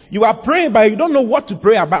 You are praying, but you don't know what to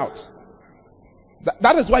pray about.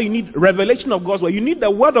 That is why you need revelation of God's word. You need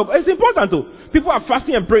the word of God. It's important too. People are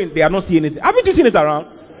fasting and praying. They are not seeing it. Haven't you seen it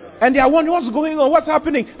around? And they are wondering what's going on, what's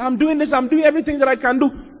happening. I'm doing this. I'm doing everything that I can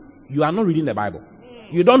do. You are not reading the Bible.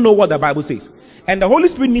 You don't know what the Bible says. And the Holy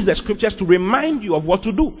Spirit needs the scriptures to remind you of what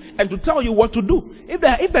to do and to tell you what to do.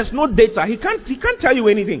 If there's no data, he can't tell you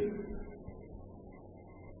anything.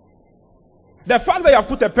 The fact that you have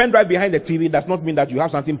put a pen drive behind the TV does not mean that you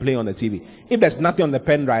have something playing on the TV. If there's nothing on the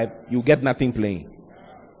pen drive, you get nothing playing.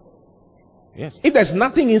 Yes. If there's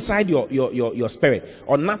nothing inside your spirit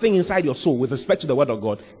or nothing inside your soul with respect to the word of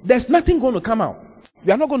God, there's nothing going to come out.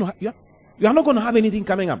 You are not going to have anything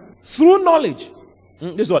coming up. Through knowledge.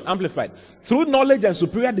 This is what? Amplified. Through knowledge and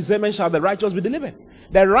superior discernment shall the righteous be delivered.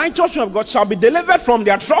 The righteous of God shall be delivered from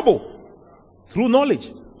their trouble. Through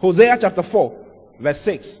knowledge. Hosea chapter 4, verse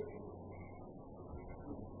 6.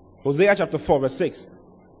 Hosea chapter 4, verse 6.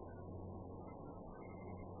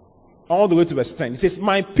 All the way to verse 10. It says,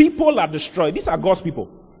 my people are destroyed. These are God's people.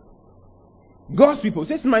 God's people. It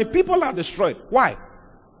says, my people are destroyed. Why?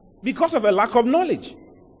 Because of a lack of knowledge.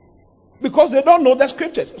 Because they don't know the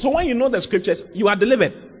scriptures. So when you know the scriptures, you are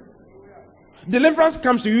delivered. Deliverance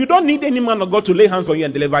comes to you. You don't need any man of God to lay hands on you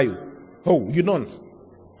and deliver you. Oh, you don't.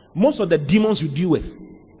 Most of the demons you deal with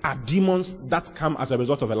are demons that come as a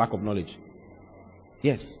result of a lack of knowledge.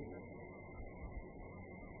 Yes.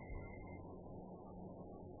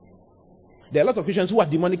 There are a lot of Christians who are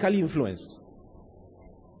demonically influenced.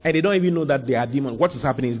 And they don't even know that they are demons. What is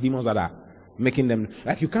happening is demons that are making them,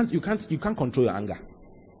 like you can't control your anger.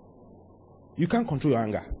 You can't control your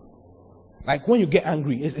anger. Like when you get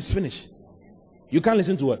angry, it's finished. You can't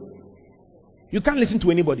listen to what? You can't listen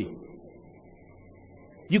to anybody.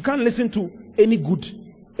 You can't listen to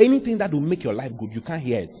anything that will make your life good. You can't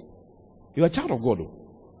hear it. You're a child of God, though,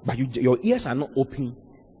 but your ears are not open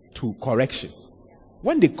to correction.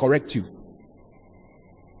 When they correct you,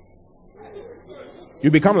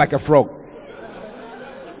 you become like a frog.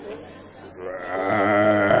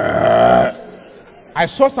 I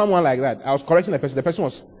saw someone like that. I was correcting the person. The person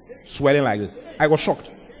was swelling like this. I was shocked.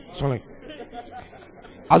 So like,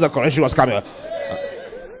 as the correction was coming,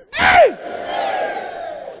 hey!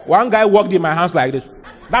 One guy walked in my house like this.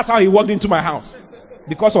 That's how he walked into my house.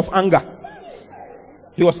 Because of anger.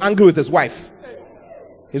 He was angry with his wife.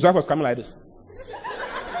 His wife was coming like this.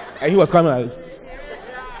 And he was coming like this.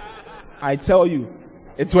 I tell you,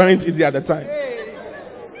 it wasn't easy at the time.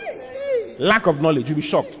 Lack of knowledge, you'll be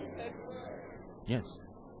shocked. Yes.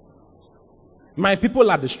 My people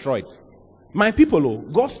are destroyed. My people,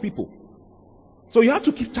 God's people. So you have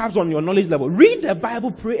to keep tabs on your knowledge level. Read the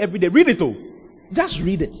Bible, pray every day. Read it all. Just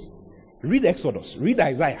read it. Read Exodus. Read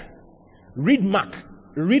Isaiah. Read Mark.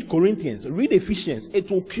 Read Corinthians. Read Ephesians.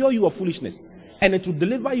 It will cure you of foolishness. And it will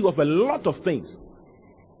deliver you of a lot of things.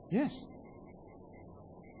 Yes.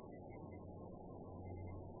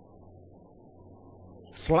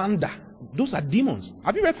 Slander. Those are demons.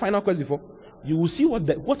 Have you read Final Quest before? You will see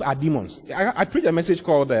what are demons. I preached a message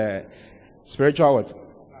called spiritual attack.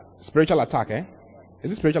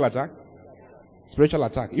 Is it spiritual attack? Spiritual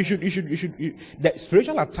attack. The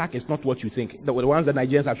spiritual attack is not what you think. The ones that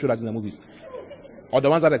Nigerians have showed us in the movies, or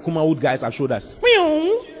the ones that the Kumawood guys have showed us.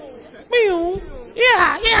 Yeah.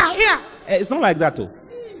 It's not like that, though.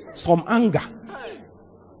 Some anger.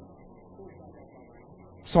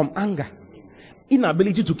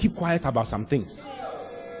 Inability to keep quiet about some things.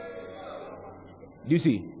 Do you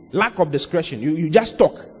see? Lack of discretion. You just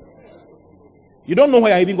talk. You don't know why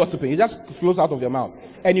you're even gossiping. It just flows out of your mouth.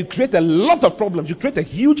 And you create a lot of problems. You create a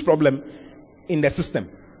huge problem in the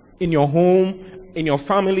system. In your home, in your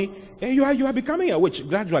family. And you are becoming a witch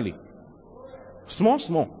gradually.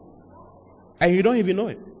 Small. And you don't even know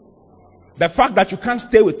it. The fact that you can't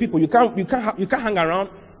stay with people, you can't hang around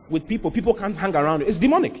with people. People can't hang around. It's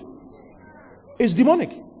demonic. It's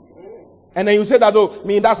demonic. And then you say that,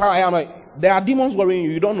 that's how I am. There are demons worrying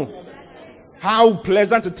you. You don't know. How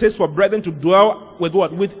pleasant it is for brethren to dwell with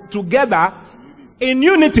what? With together in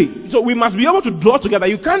unity. So we must be able to dwell together.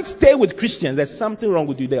 You can't stay with Christians. There's something wrong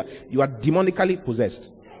with you there. You are demonically possessed.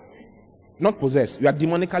 Not possessed. You are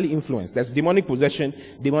demonically influenced. There's demonic possession,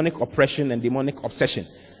 demonic oppression, and demonic obsession.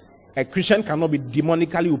 A Christian cannot be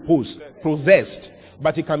demonically possessed,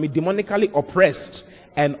 but he can be demonically oppressed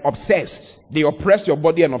and obsessed. They oppress your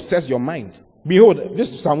body and obsess your mind. Behold,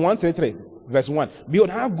 this is Psalm 133, verse 1. Behold,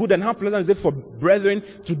 how good and how pleasant is it for brethren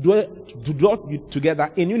to dwell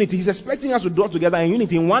together in unity. He's expecting us to dwell together in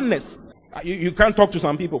unity, in oneness. You can't talk to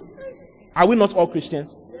some people. Are we not all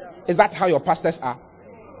Christians? Is that how your pastors are?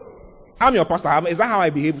 I'm your pastor. Is that how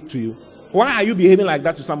I behave to you? Why are you behaving like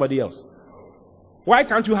that to somebody else? Why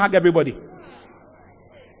can't you hug everybody?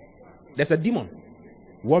 There's a demon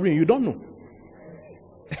worrying you don't know.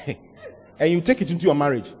 And you take it into your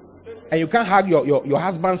marriage. And you can't hug your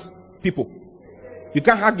husband's people. You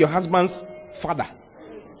can't hug your husband's father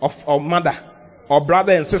or mother or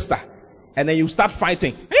brother and sister. And then you start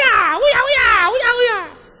fighting.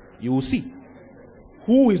 You will see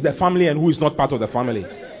who is the family and who is not part of the family.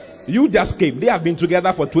 You just came. They have been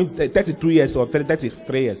together for 32 years or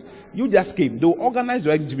 33 years. You just came. They will organize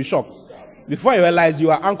your exit to be shocked. Before you realize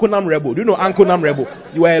you are Uncle Nam Rebel. Do you know Uncle Nam Rebel?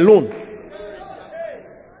 You are alone.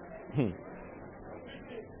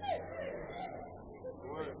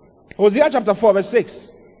 Hosea chapter 4 verse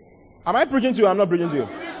 6. Am I preaching to you? I'm not preaching to you.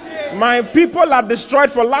 My people are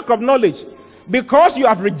destroyed for lack of knowledge. Because you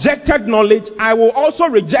have rejected knowledge, I will also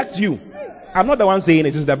reject you. I'm not the one saying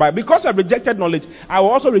it, it's the Bible. Because you have rejected knowledge, I will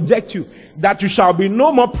also reject you, that you shall be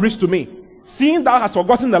no more priest to me. Seeing thou hast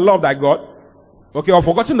forgotten the law of thy God, okay, or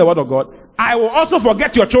forgotten the word of God, I will also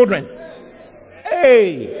forget your children.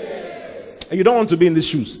 Hey! You don't want to be in these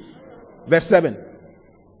shoes. Verse 7.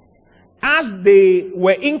 As they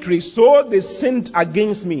were increased, so they sinned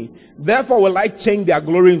against me. Therefore will I change their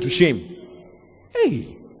glory into shame.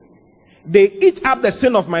 Hey! They eat up the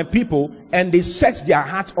sin of my people, and they set their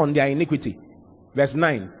heart on their iniquity. Verse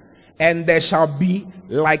 9. And there shall be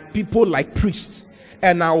like people like priests,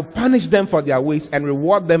 and I will punish them for their ways and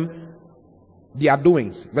reward them their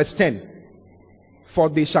doings. Verse 10. For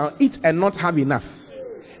they shall eat and not have enough.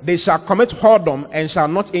 They shall commit whoredom and shall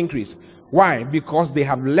not increase. Why? Because they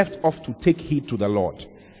have left off to take heed to the Lord.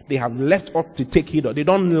 They have left off to take heed. They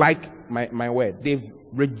don't like my word. They've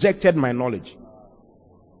rejected my knowledge.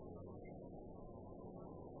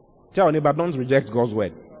 Tell your neighbor, don't reject God's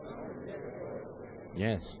word.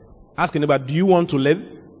 Yes. Ask your neighbor, do you want to live?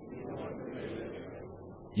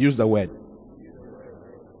 Use the word.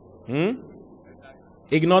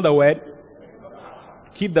 Ignore the word.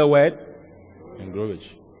 Keep the word. And grow rich.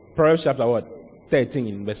 Proverbs chapter what?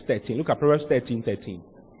 13, verse 13. Look at Proverbs 13:13.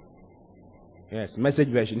 Yes, Message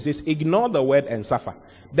version. It says, ignore the word and suffer.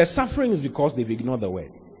 The suffering is because they've ignored the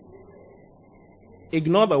word.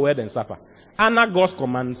 Ignore the word and suffer. Honor God's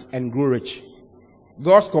commands and grow rich.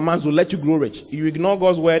 God's commands will let you grow rich. You ignore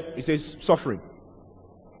God's word, it says suffering.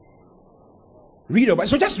 Read your Bible.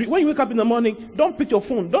 So just when you wake up in the morning, don't pick your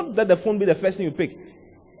phone. Don't let the phone be the first thing you pick.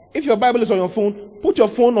 If your Bible is on your phone, put your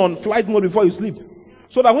phone on flight mode before you sleep.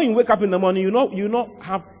 So that when you wake up in the morning, you not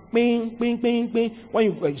have ping, ping, ping, ping.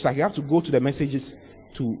 It's like you have to go to the messages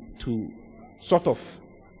to sort of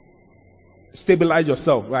stabilize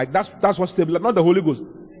yourself. Like that's what stabilize, not the Holy Ghost.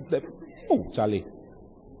 Oh, Charlie,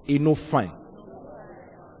 no fine.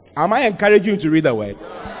 Am I encouraging you to read the word?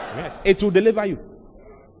 Yes, it will deliver you.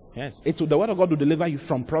 Yes, the word of God will deliver you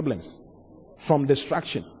from problems, from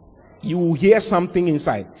distraction. You will hear something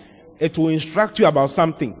inside. It will instruct you about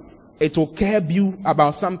something. It will curb you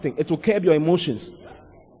about something. It will curb your emotions.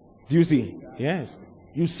 Do you see? Yes.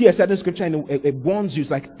 You see a certain scripture and it warns you. It's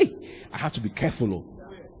like, hey, I have to be careful.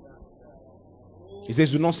 He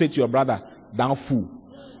says, do not say to your brother, thou fool.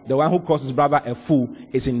 The one who calls his brother a fool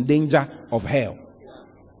is in danger of hell.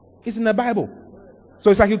 It's in the Bible. So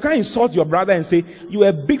it's like you can't insult your brother and say, you are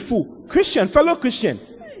a big fool. Christian, fellow Christian.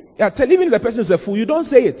 Yeah, even if the person is a fool, you don't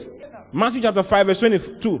say it. Matthew chapter 5 verse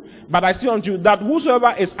 22. But I say unto you that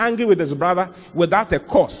whosoever is angry with his brother without a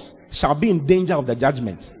cause shall be in danger of the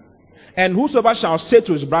judgment. And whosoever shall say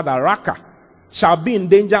to his brother, Raka, shall be in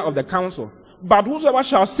danger of the council. But whosoever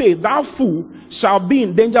shall say, thou fool, shall be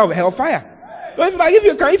in danger of hellfire. So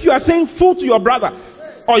if you are saying fool to your brother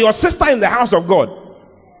or your sister in the house of God,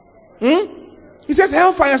 he says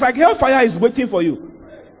hellfire. It's like hellfire is waiting for you.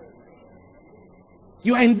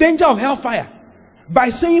 You are in danger of hellfire by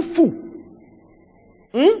saying fool.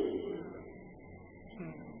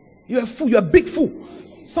 You're a fool. You're a big fool.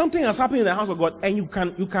 Something has happened in the house of God, and you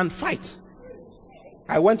can fight.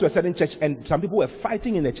 I went to a certain church, and some people were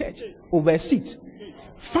fighting in the church over a seat.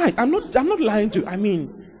 Fight. I'm not lying to you. I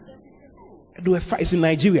mean, they were it's in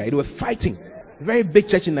Nigeria. They were fighting. Very big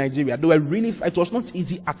church in Nigeria. They were really. It was not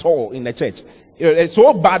easy at all in the church. It's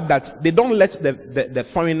so bad that they don't let the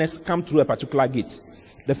foreigners come through a particular gate.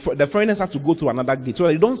 The foreigners have to go through another gate, so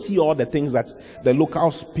they don't see all the things that the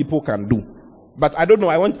local people can do. But I don't know.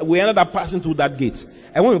 We ended up passing through that gate,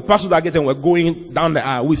 and when we passed through that gate and we're going down the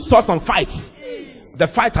aisle, we saw some fights. The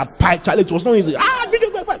fight had pied, Charlie. It was not easy.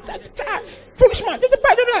 Foolish man,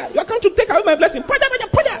 you come to take away my blessing.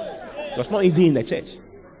 It was not easy in the church.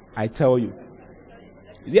 I tell you.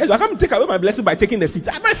 Yes, I come to take away my blessing by taking the seat.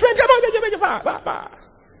 My friend, come on.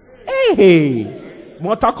 Hey,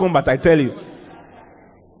 Mortal Kombat, I tell you.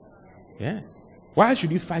 Yes. Why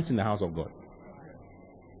should you fight in the house of God?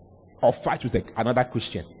 Or fight with another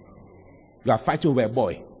Christian? You are fighting over a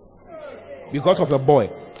boy. Because of a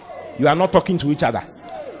boy, you are not talking to each other.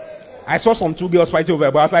 I saw some two girls fighting over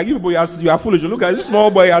a boy. I was like, you are foolish. Look at this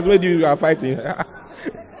small boy has made you are fighting.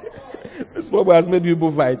 This small boy has made you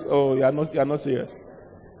both fight. Oh, you are not serious.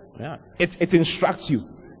 Yeah. It instructs you.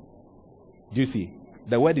 Do you see?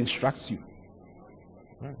 The word instructs you.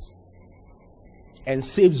 Yes. And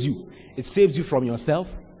saves you. It saves you from yourself,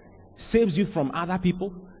 saves you from other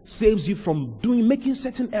people, saves you from making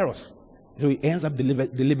certain errors. So it ends up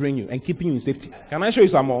delivering you and keeping you in safety. Can I show you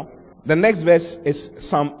some more? The next verse is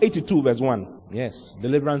Psalm 82 verse 1. Yes,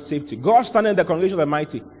 deliverance, safety. God standing in the congregation of the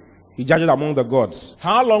mighty. He judges among the gods.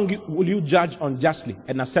 How long will you judge unjustly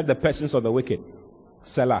and accept the persons of the wicked?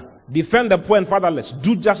 Selah. Defend the poor and fatherless.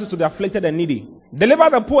 Do justice to the afflicted and needy. Deliver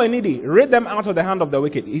the poor and needy. Rid them out of the hand of the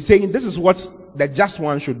wicked. He's saying this is what the just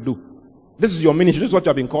one should do. This is your ministry. This is what you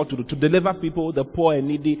have been called to do. To deliver people, the poor and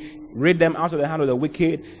needy. Rid them out of the hand of the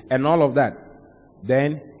wicked and all of that.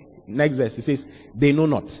 Then, next verse, he says, they know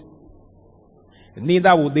not.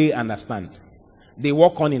 Neither will they understand. They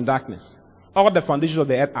walk on in darkness. All the foundations of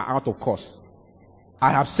the earth are out of course.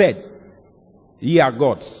 I have said, ye are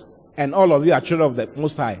gods, and all of you are children of the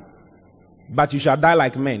Most High. But you shall die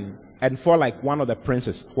like men, and fall like one of the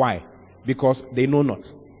princes. Why? Because they know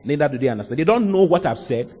not. Neither do they understand. They don't know what I've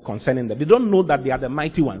said concerning them. They don't know that they are the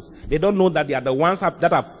mighty ones. They don't know that they are the ones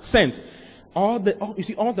that have sent. You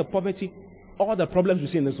see, all the poverty, all the problems we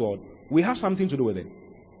see in this world, we have something to do with it.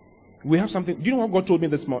 We have something. Do you know what God told me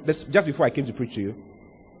this just before I came to preach to you?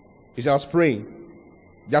 He said, I was praying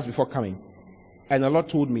just before coming. And the Lord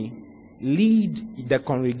told me, lead the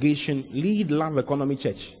congregation, lead Love Economy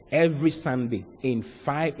Church every Sunday in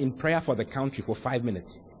prayer for the country for 5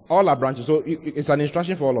 minutes. All our branches. So it's an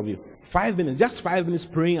instruction for all of you. 5 minutes, just 5 minutes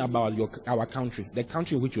praying about our country, the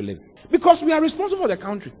country in which you live. Because we are responsible for the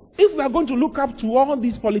country. If we are going to look up to all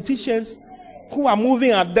these politicians who are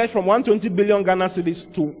moving our debt from 120 billion Ghana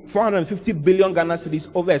cedis to 450 billion Ghana cedis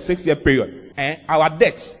over a 6-year period, our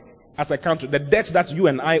debt as a country, the debt that you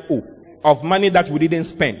and I owe of money that we didn't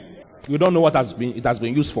spend, we don't know what it has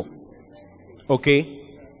been used for. Okay?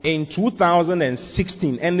 In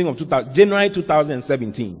 2016, ending of January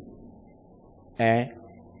 2017,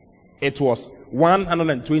 it was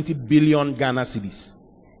 120 billion Ghana cedis.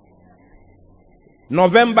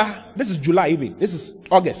 November, this is July even. This is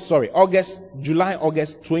July,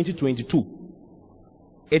 August 2022.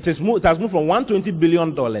 It has moved from $120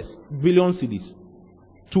 billion cedis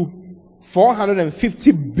to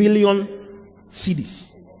 450 billion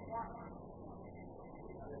cedis.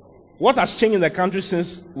 What has changed in the country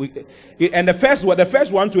since and the first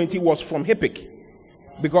 120 was from HIPIC,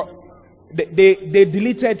 because they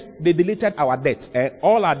deleted our debt.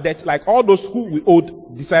 All our debts, like all those who we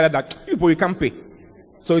owed, decided that people we can't pay.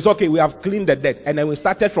 So it's okay, we have cleaned the debt. And then we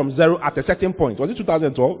started from zero at a certain point. Was it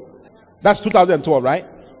 2012? That's 2012, right?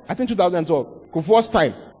 I think 2012. Kufuor's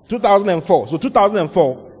time. 2004. So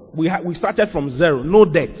 2004, we started from zero. No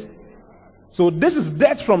debt. So this is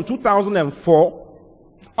debt from 2004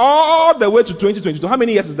 all the way to 2022. How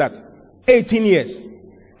many years is that? 18 years.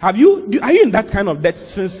 Are you in that kind of debt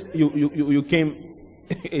since you came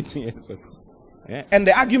 18 years ago? Yeah? And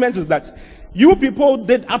the argument is that you people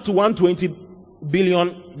did up to 120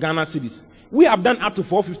 billion Ghana cedis. We have done up to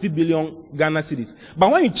 450 billion Ghana cedis.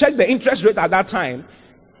 But when you check the interest rate at that time,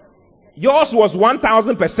 yours was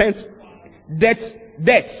 1,000% debt.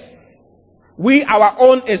 Our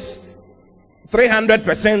own is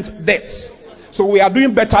 300% debt. So we are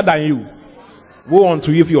doing better than you. Go on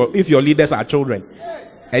to if your leaders are children,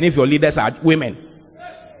 and if your leaders are women.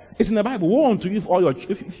 It's in the Bible. Go on to if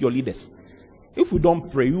your leaders. If we don't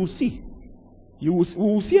pray, you will see. We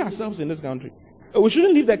will see ourselves in this country. We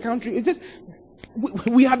shouldn't leave the country. It's just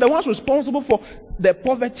we are the ones responsible for the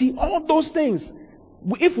poverty, all those things.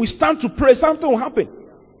 If we stand to pray, something will happen.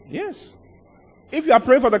 Yes. If you are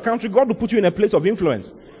praying for the country, God will put you in a place of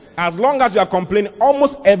influence. As long as you are complaining,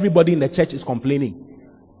 almost everybody in the church is complaining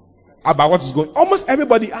about what is going on. Almost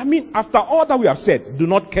everybody. I mean, after all that we have said, do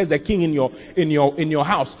not curse the king in your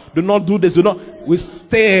house. Do not do this. We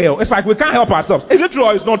stay. It's like we can't help ourselves. Is it true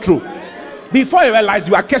or is it not true? Before you realize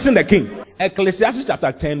you are cursing the king. Ecclesiastes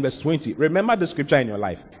chapter 10 verse 20. Remember the scripture in your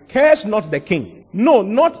life. Curse not the king. No,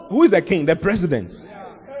 not who is the king? The president.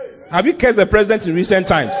 Have you cursed the president in recent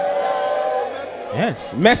times?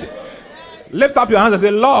 Yes. Mercy. Lift up your hands and say,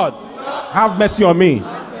 Lord, have mercy on me.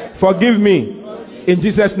 Forgive me. In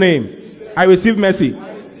Jesus' name. I receive mercy.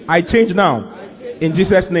 I change now. In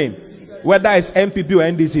Jesus' name. Whether it's MPP or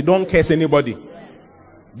NDC, don't curse anybody.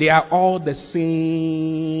 They are all the same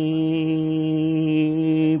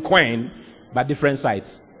coin, but different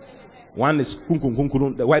sides. One is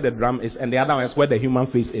where the drum is, and the other one is where the human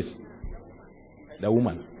face is. The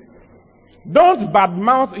woman. Don't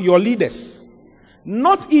badmouth your leaders.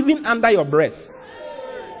 Not even under your breath.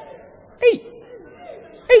 Hey.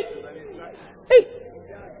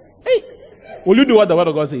 Will you do what the word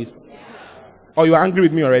of God says? Or you are angry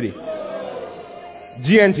with me already?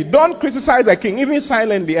 GNT. Don't criticize the king, even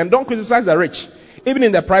silently, and don't criticize the rich, even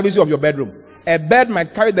in the privacy of your bedroom. A bird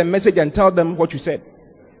might carry the message and tell them what you said.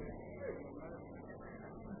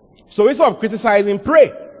 So instead of criticizing,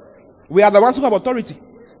 pray. We are the ones who have authority.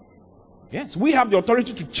 Yes, we have the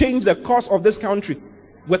authority to change the course of this country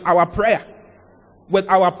with our prayer. With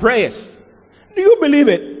our prayers. Do you believe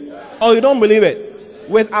it? Or you don't believe it?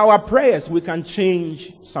 With our prayers, we can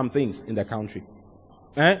change some things in the country.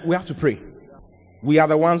 We have to pray. We are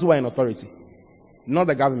the ones who are in authority. Not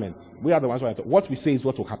the government. We are the ones who are in authority. What we say is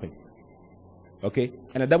what will happen. Okay?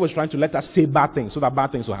 And the devil is trying to let us say bad things so that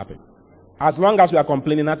bad things will happen. As long as we are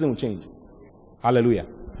complaining, nothing will change. Hallelujah.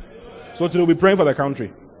 So today we'll be praying for the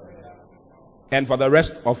country. And for the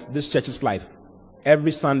rest of this church's life.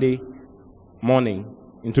 Every Sunday morning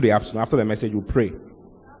into the afternoon, after the message, we'll pray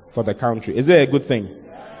for the country. Is it a good thing?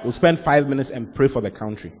 We'll spend 5 minutes and pray for the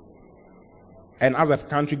country. And as the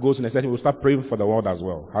country goes in a second, we'll start praying for the world as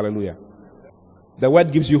well. Hallelujah. The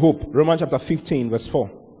word gives you hope. Romans chapter 15 verse 4.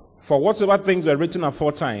 For whatsoever things were written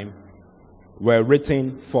aforetime were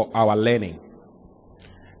written for our learning,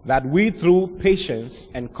 that we through patience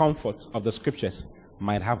and comfort of the scriptures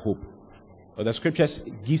might have hope. But the scriptures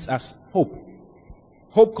gives us hope.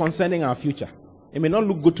 Hope concerning our future. It may not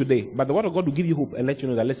look good today, but the word of God will give you hope and let you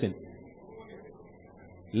know that listen,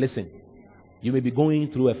 you may be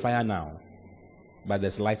going through a fire now, but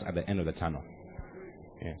there's light at the end of the tunnel.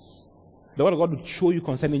 Yes. The word of God will show you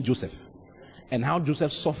concerning Joseph and how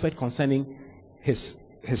Joseph suffered concerning his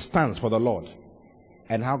stance for the Lord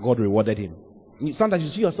and how God rewarded him. Sometimes you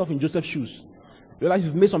see yourself in Joseph's shoes. You realize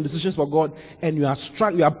you've made some decisions for God and you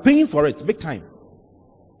are paying for it big time.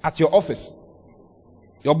 At your office,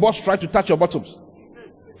 your boss tried to touch your bottoms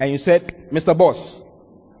and you said, Mr. Boss,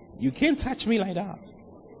 you can't touch me like that.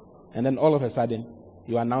 And then all of a sudden,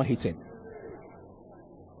 you are now hated.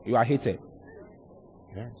 You are hated.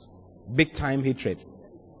 Yes. Big time hatred.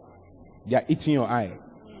 They are eating your eye.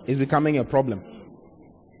 It's becoming a problem.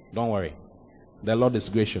 Don't worry. The Lord is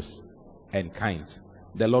gracious and kind.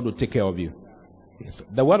 The Lord will take care of you. Yes.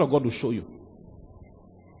 The word of God will show you.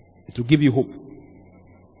 It will give you hope.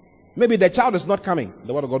 Maybe the child is not coming.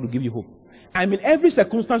 The word of God will give you hope. I mean, every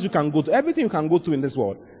circumstance you can go through, everything you can go through in this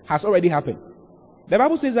world has already happened. The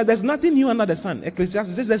Bible says that there's nothing new under the sun.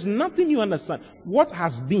 Ecclesiastes says there's nothing new under the sun. What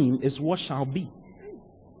has been is what shall be.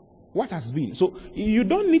 What has been. So you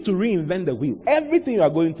don't need to reinvent the wheel. Everything you are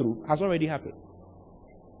going through has already happened.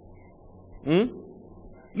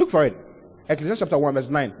 Look for it. Ecclesiastes chapter 1 verse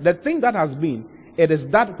 9. The thing that has been, it is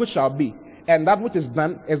that which shall be. And that which is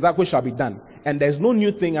done is that which shall be done. And there's no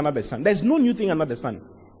new thing under the sun. There's no new thing under the sun.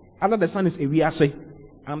 Under the sun is Ewiase.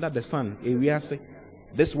 Under the sun, Ewiase.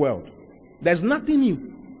 This world. There's nothing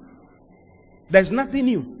new. There's nothing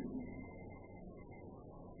new.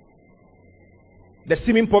 The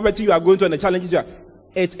seeming poverty you are going through and the challenges you are,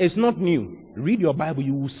 it's not new. Read your Bible,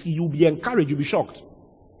 you will see, you'll be encouraged, you'll be shocked.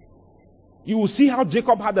 You will see how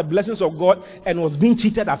Jacob had the blessings of God and was being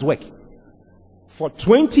cheated at work. For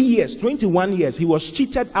 20 years, 21 years, he was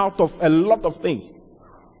cheated out of a lot of things.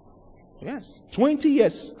 Yes. 20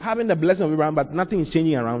 years having the blessing of Abraham, but nothing is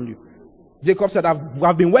changing around you. Jacob said,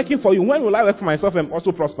 I've been working for you. When will I work for myself and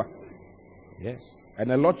also prosper? Yes. And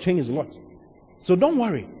the Lord changes a lot. So don't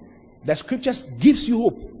worry. The scriptures gives you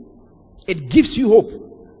hope. It gives you hope.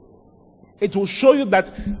 It will show you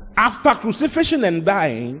that after crucifixion and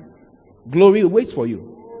dying, glory waits for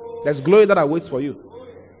you. There's glory that awaits for you.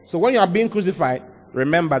 So when you are being crucified,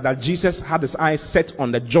 remember that Jesus had his eyes set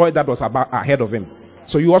on the joy that was ahead of him.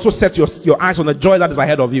 So you also set your eyes on the joy that is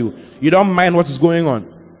ahead of you. You don't mind what is going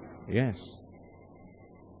on. Yes.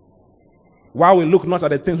 While we look not at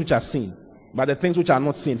the things which are seen, but the things which are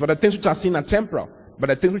not seen. For the things which are seen are temporal, but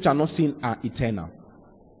the things which are not seen are eternal.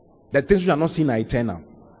 The things which are not seen are eternal.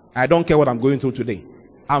 I don't care what I'm going through today.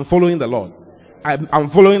 I'm following the Lord. I'm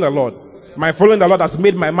following the Lord. My following the Lord has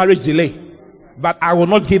made my marriage delay. But I will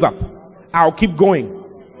not give up. I'll keep going.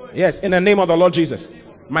 Yes, in the name of the Lord Jesus.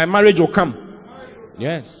 My marriage will come.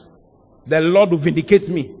 Yes. The Lord will vindicate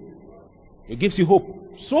me. It gives you hope.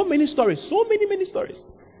 So many stories. So many stories.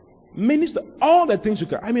 All the things you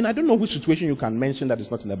can. I mean, I don't know which situation you can mention that is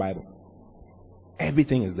not in the Bible.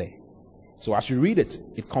 Everything is there. So as you read it,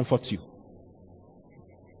 it comforts you.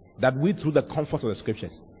 That we, through the comfort of the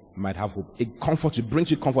scriptures, might have hope. It comforts you,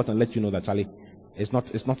 brings you comfort and lets you know that, Charlie, it's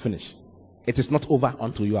not finished. It is not over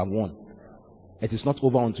until you have won. It is not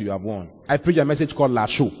over until you have won. I preach a message called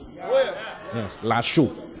Lashu. Yes,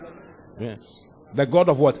 Lashu. Yes. The God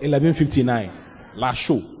of what? 1159.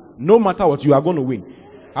 Lashu. No matter what, you are going to win.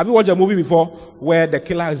 Have you watched a movie before where the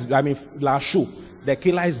killer is, Lashu, the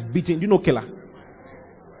killer is beating, do you know killer?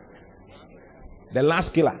 The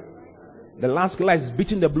last killer. The last killer is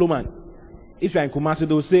beating the blue man. If you are in Kumasi,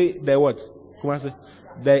 they will say the what? Kumasi.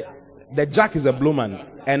 The jack is a blue man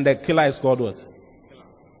and the killer is called what?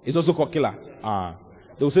 It's also called killer.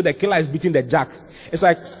 They will say the killer is beating the jack. It's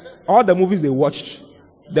like all the movies they watched,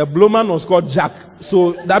 The blowman was called Jack.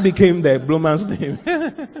 So that became the blowman's name.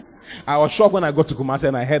 I was shocked when I got to Kumasi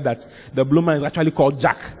and I heard that the blowman is actually called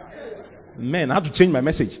Jack. Man, I had to change my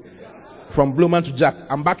message. From blowman to Jack.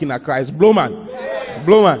 I'm back in Accra. It's blowman.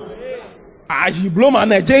 Blowman.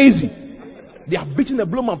 Blowman, Jay-Z. They are beating the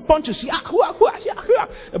blowman, punches. The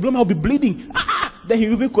blowman will be bleeding. Then he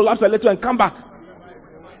even collapse a little and come back.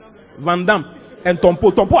 Van Damme and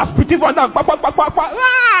Tompo. Tompo was beating Van Damme.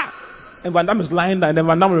 And Van Damme is lying there, and then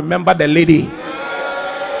Van Damme remembered the lady.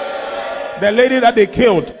 The lady that they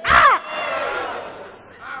killed.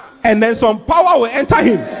 And then some power will enter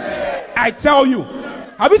him. I tell you.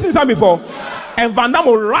 Have you seen something before? And Van Damme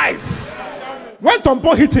will rise. When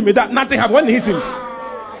Tompo hit him, nothing happened. When he hit him,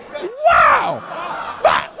 wow!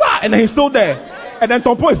 And then he's still there. And then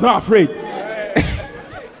Tompo is not afraid.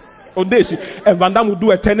 And Van Damme will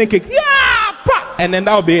do a turning kick. And then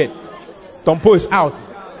that will be it. Tompo is out.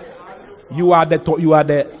 You are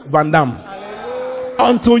the Van Damme.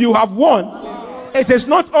 Until you have won. It is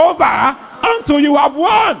not over until you have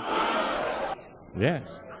won.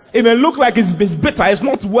 Yes. It may look like it's bitter. It's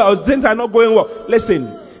not well. Things are not going well.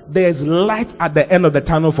 Listen, there's light at the end of the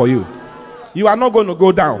tunnel for you. You are not going to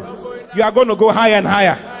go down. You are going to go higher and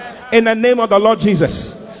higher. In the name of the Lord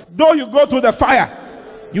Jesus. Though you go through the fire,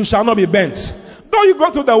 you shall not be burnt. Though you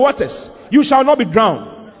go through the waters, you shall not be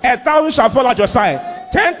drowned. 1,000 shall fall at your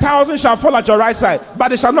side. 10,000 shall fall at your right side.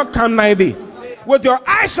 But it shall not come nigh thee. With your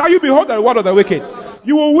eyes shall you behold the reward of the wicked.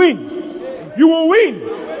 You will win. You will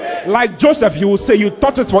win. Like Joseph, you will say you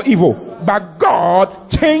thought it for evil, but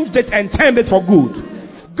God changed it and turned it for good.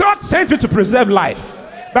 God sent you to preserve life.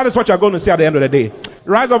 That is what you are going to say at the end of the day.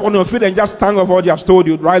 Rise up on your feet and just thank God for what He has told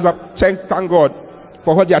you. Rise up, thank God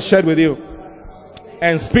for what He has shared with you.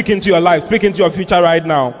 And speak into your life. Speak into your future right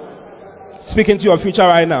now. Speak into your future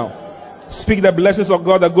right now. Speak the blessings of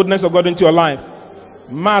God, the goodness of God into your life.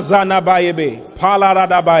 Mazana bayebe,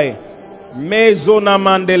 palarada baye, mezona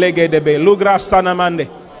mandelegedebe, lugrastana mande,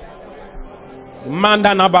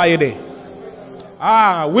 mandana bayede.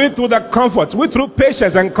 We through the comfort, we through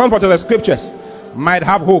patience and comfort of the scriptures might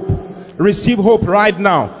have hope. Receive hope right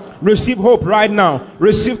now. Receive hope right now.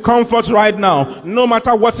 Receive comfort right now. No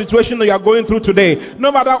matter what situation you are going through today,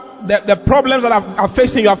 no matter the problems that are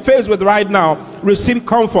facing you are faced with right now, receive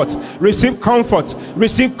comfort. Receive comfort.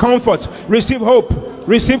 Receive comfort. Receive hope.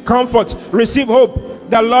 Receive comfort. Receive hope.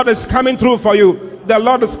 The Lord is coming through for you. The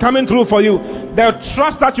Lord is coming through for you. The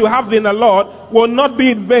trust that you have in the Lord will not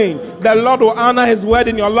be in vain. The Lord will honor His word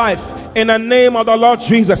in your life. In the name of the Lord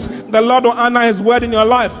Jesus, the Lord will honor His word in your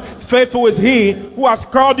life. Faithful is He who has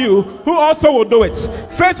called you, who also will do it.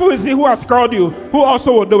 Faithful is He who has called you, who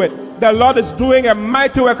also will do it. The Lord is doing a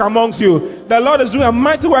mighty work amongst you. The Lord is doing a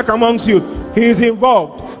mighty work amongst you. He is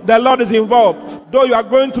involved. The Lord is involved. Though you are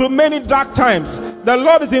going through many dark times, the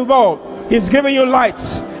Lord is involved. He's giving you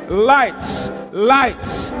lights. Lights.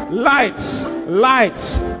 Lights. Lights.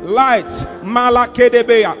 Lights. Lights.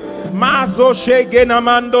 Malakedebeya. Mazo shegena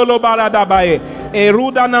mandolo baradabaye.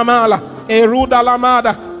 Eruda namala. Eruda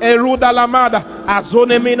lamada. Eruda lamada.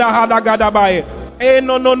 Azone mina hadagadabaye.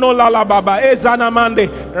 No lalababa. Ezanamande.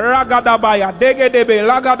 Ragadabaya. Degedebe.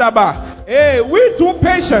 Lagadaba. We through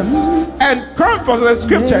patience and comfort of the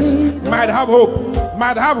scriptures might have hope.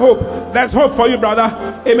 Might have hope. There's hope for you,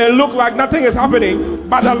 brother. It may look like nothing is happening,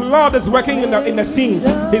 but the Lord is working in the scenes.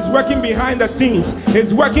 He's working behind the scenes.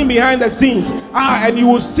 He's working behind the scenes. And you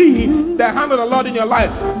will see the hand of the Lord in your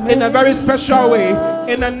life in a very special way.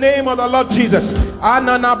 In the name of the Lord Jesus.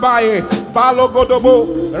 Ananabaye,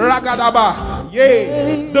 Balogodobo, Ragadaba.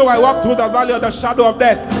 Yea, though I walk through the valley of the shadow of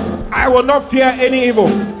death, I will not fear any evil,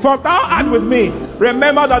 for thou art with me.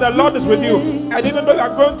 Remember that the Lord is with you. And even though you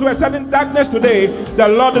are going through a certain darkness today, the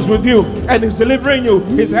Lord is with you and He's delivering you.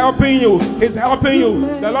 He's helping you. He's helping you.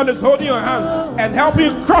 The Lord is holding your hands and helping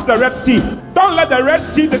you cross the Red Sea. Don't let the Red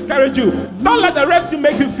Sea discourage you. Don't let the Red Sea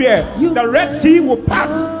make you fear. The Red Sea will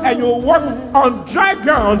part and you will walk on dry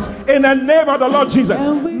grounds in the name of the Lord Jesus.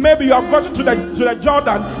 Maybe you have gotten to the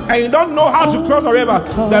Jordan and you don't know how to cross the river.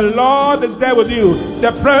 The Lord is there with you.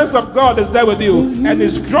 The presence of God is there with you and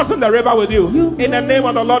He's crossing the river with you. In the name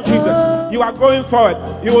of the Lord Jesus, you are going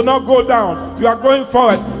forward. You will not go down. You are going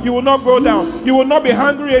forward. You will not go down. You will not be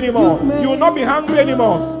hungry anymore. You will not be hungry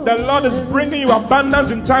anymore. The Lord is bringing you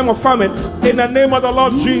abundance in time of famine. In the name of the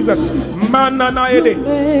Lord Jesus. Mananaede.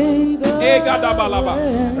 Egadabalaba.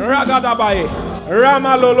 Ragadabaye.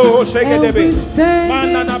 Ramalolo Shegedebe.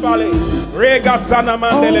 Mananabale. Regasana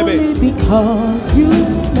Mandelebe.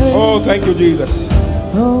 Oh, thank you, Jesus.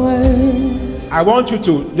 I want you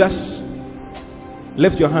to just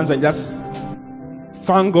lift your hands and just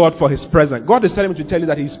thank God for His presence. God is telling me to tell you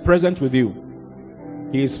that He's present with you.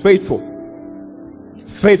 He is faithful.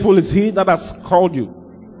 Faithful is he that has called you,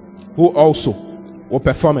 who also will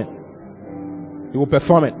perform it. He will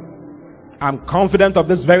perform it. I'm confident of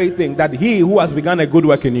this very thing, that he who has begun a good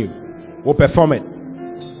work in you will perform it.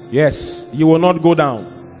 Yes, you will not go down.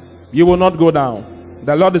 You will not go down.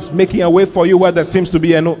 The Lord is making a way for you where there seems to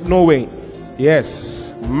be no way.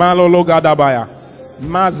 Yes. Malolo gadabaya.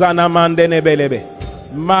 Mazana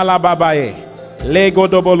mandenebelebe. Malababaye. Lego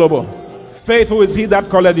dobolobo. Faithful is he that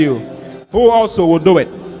called you, who also will do it.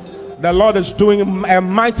 The Lord is doing a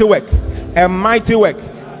mighty work. A mighty work.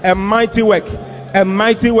 A mighty work. A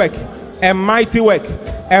mighty work. A mighty work.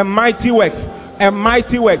 A mighty work. A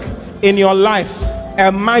mighty work in your life.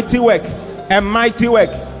 A mighty work. A mighty work.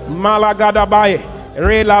 Malagadabaye.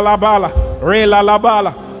 Re la la bala. Re la la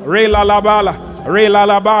bala. Re la la bala. Re la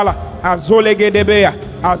la bala. Azolegedebea.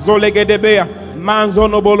 Azolegedebea. Manzo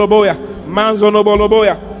no boloboya. Manzo no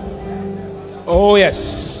boloboya. Oh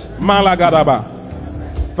yes. Malagadaba.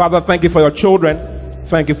 Father, thank you for your children.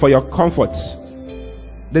 Thank you for your comfort.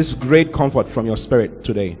 This great comfort from your spirit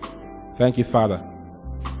today. Thank you, Father,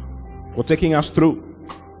 for taking us through.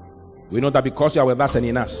 We know that because you are with us and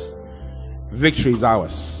in us, victory is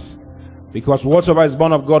ours. Because whatsoever is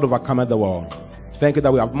born of God overcometh the world. Thank you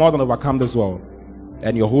that we have more than overcome this world.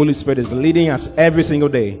 And your Holy Spirit is leading us every single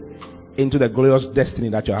day into the glorious destiny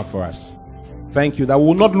that you have for us. Thank you that we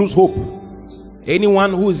will not lose hope.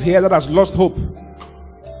 Anyone who is here that has lost hope,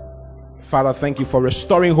 Father, thank you for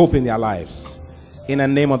restoring hope in their lives. In the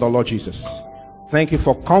name of the Lord Jesus. Thank you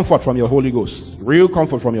for comfort from your Holy Ghost. Real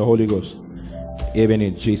comfort from your Holy Ghost. Even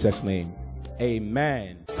in Jesus' name.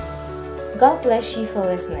 Amen. God bless you for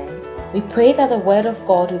listening. We pray that the word of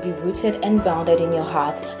God will be rooted and grounded in your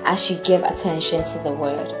heart as you give attention to the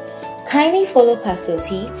word. Kindly follow Pastor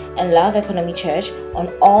T and Love Economy Church on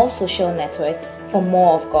all social networks for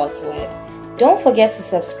more of God's word. Don't forget to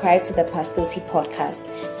subscribe to the Pastor T podcast.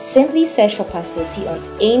 Simply search for Pastor T on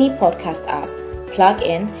any podcast app, plug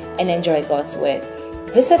in, and enjoy God's word.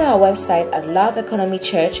 Visit our website at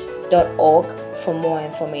loveeconomychurch.org for more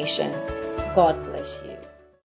information. God bless you.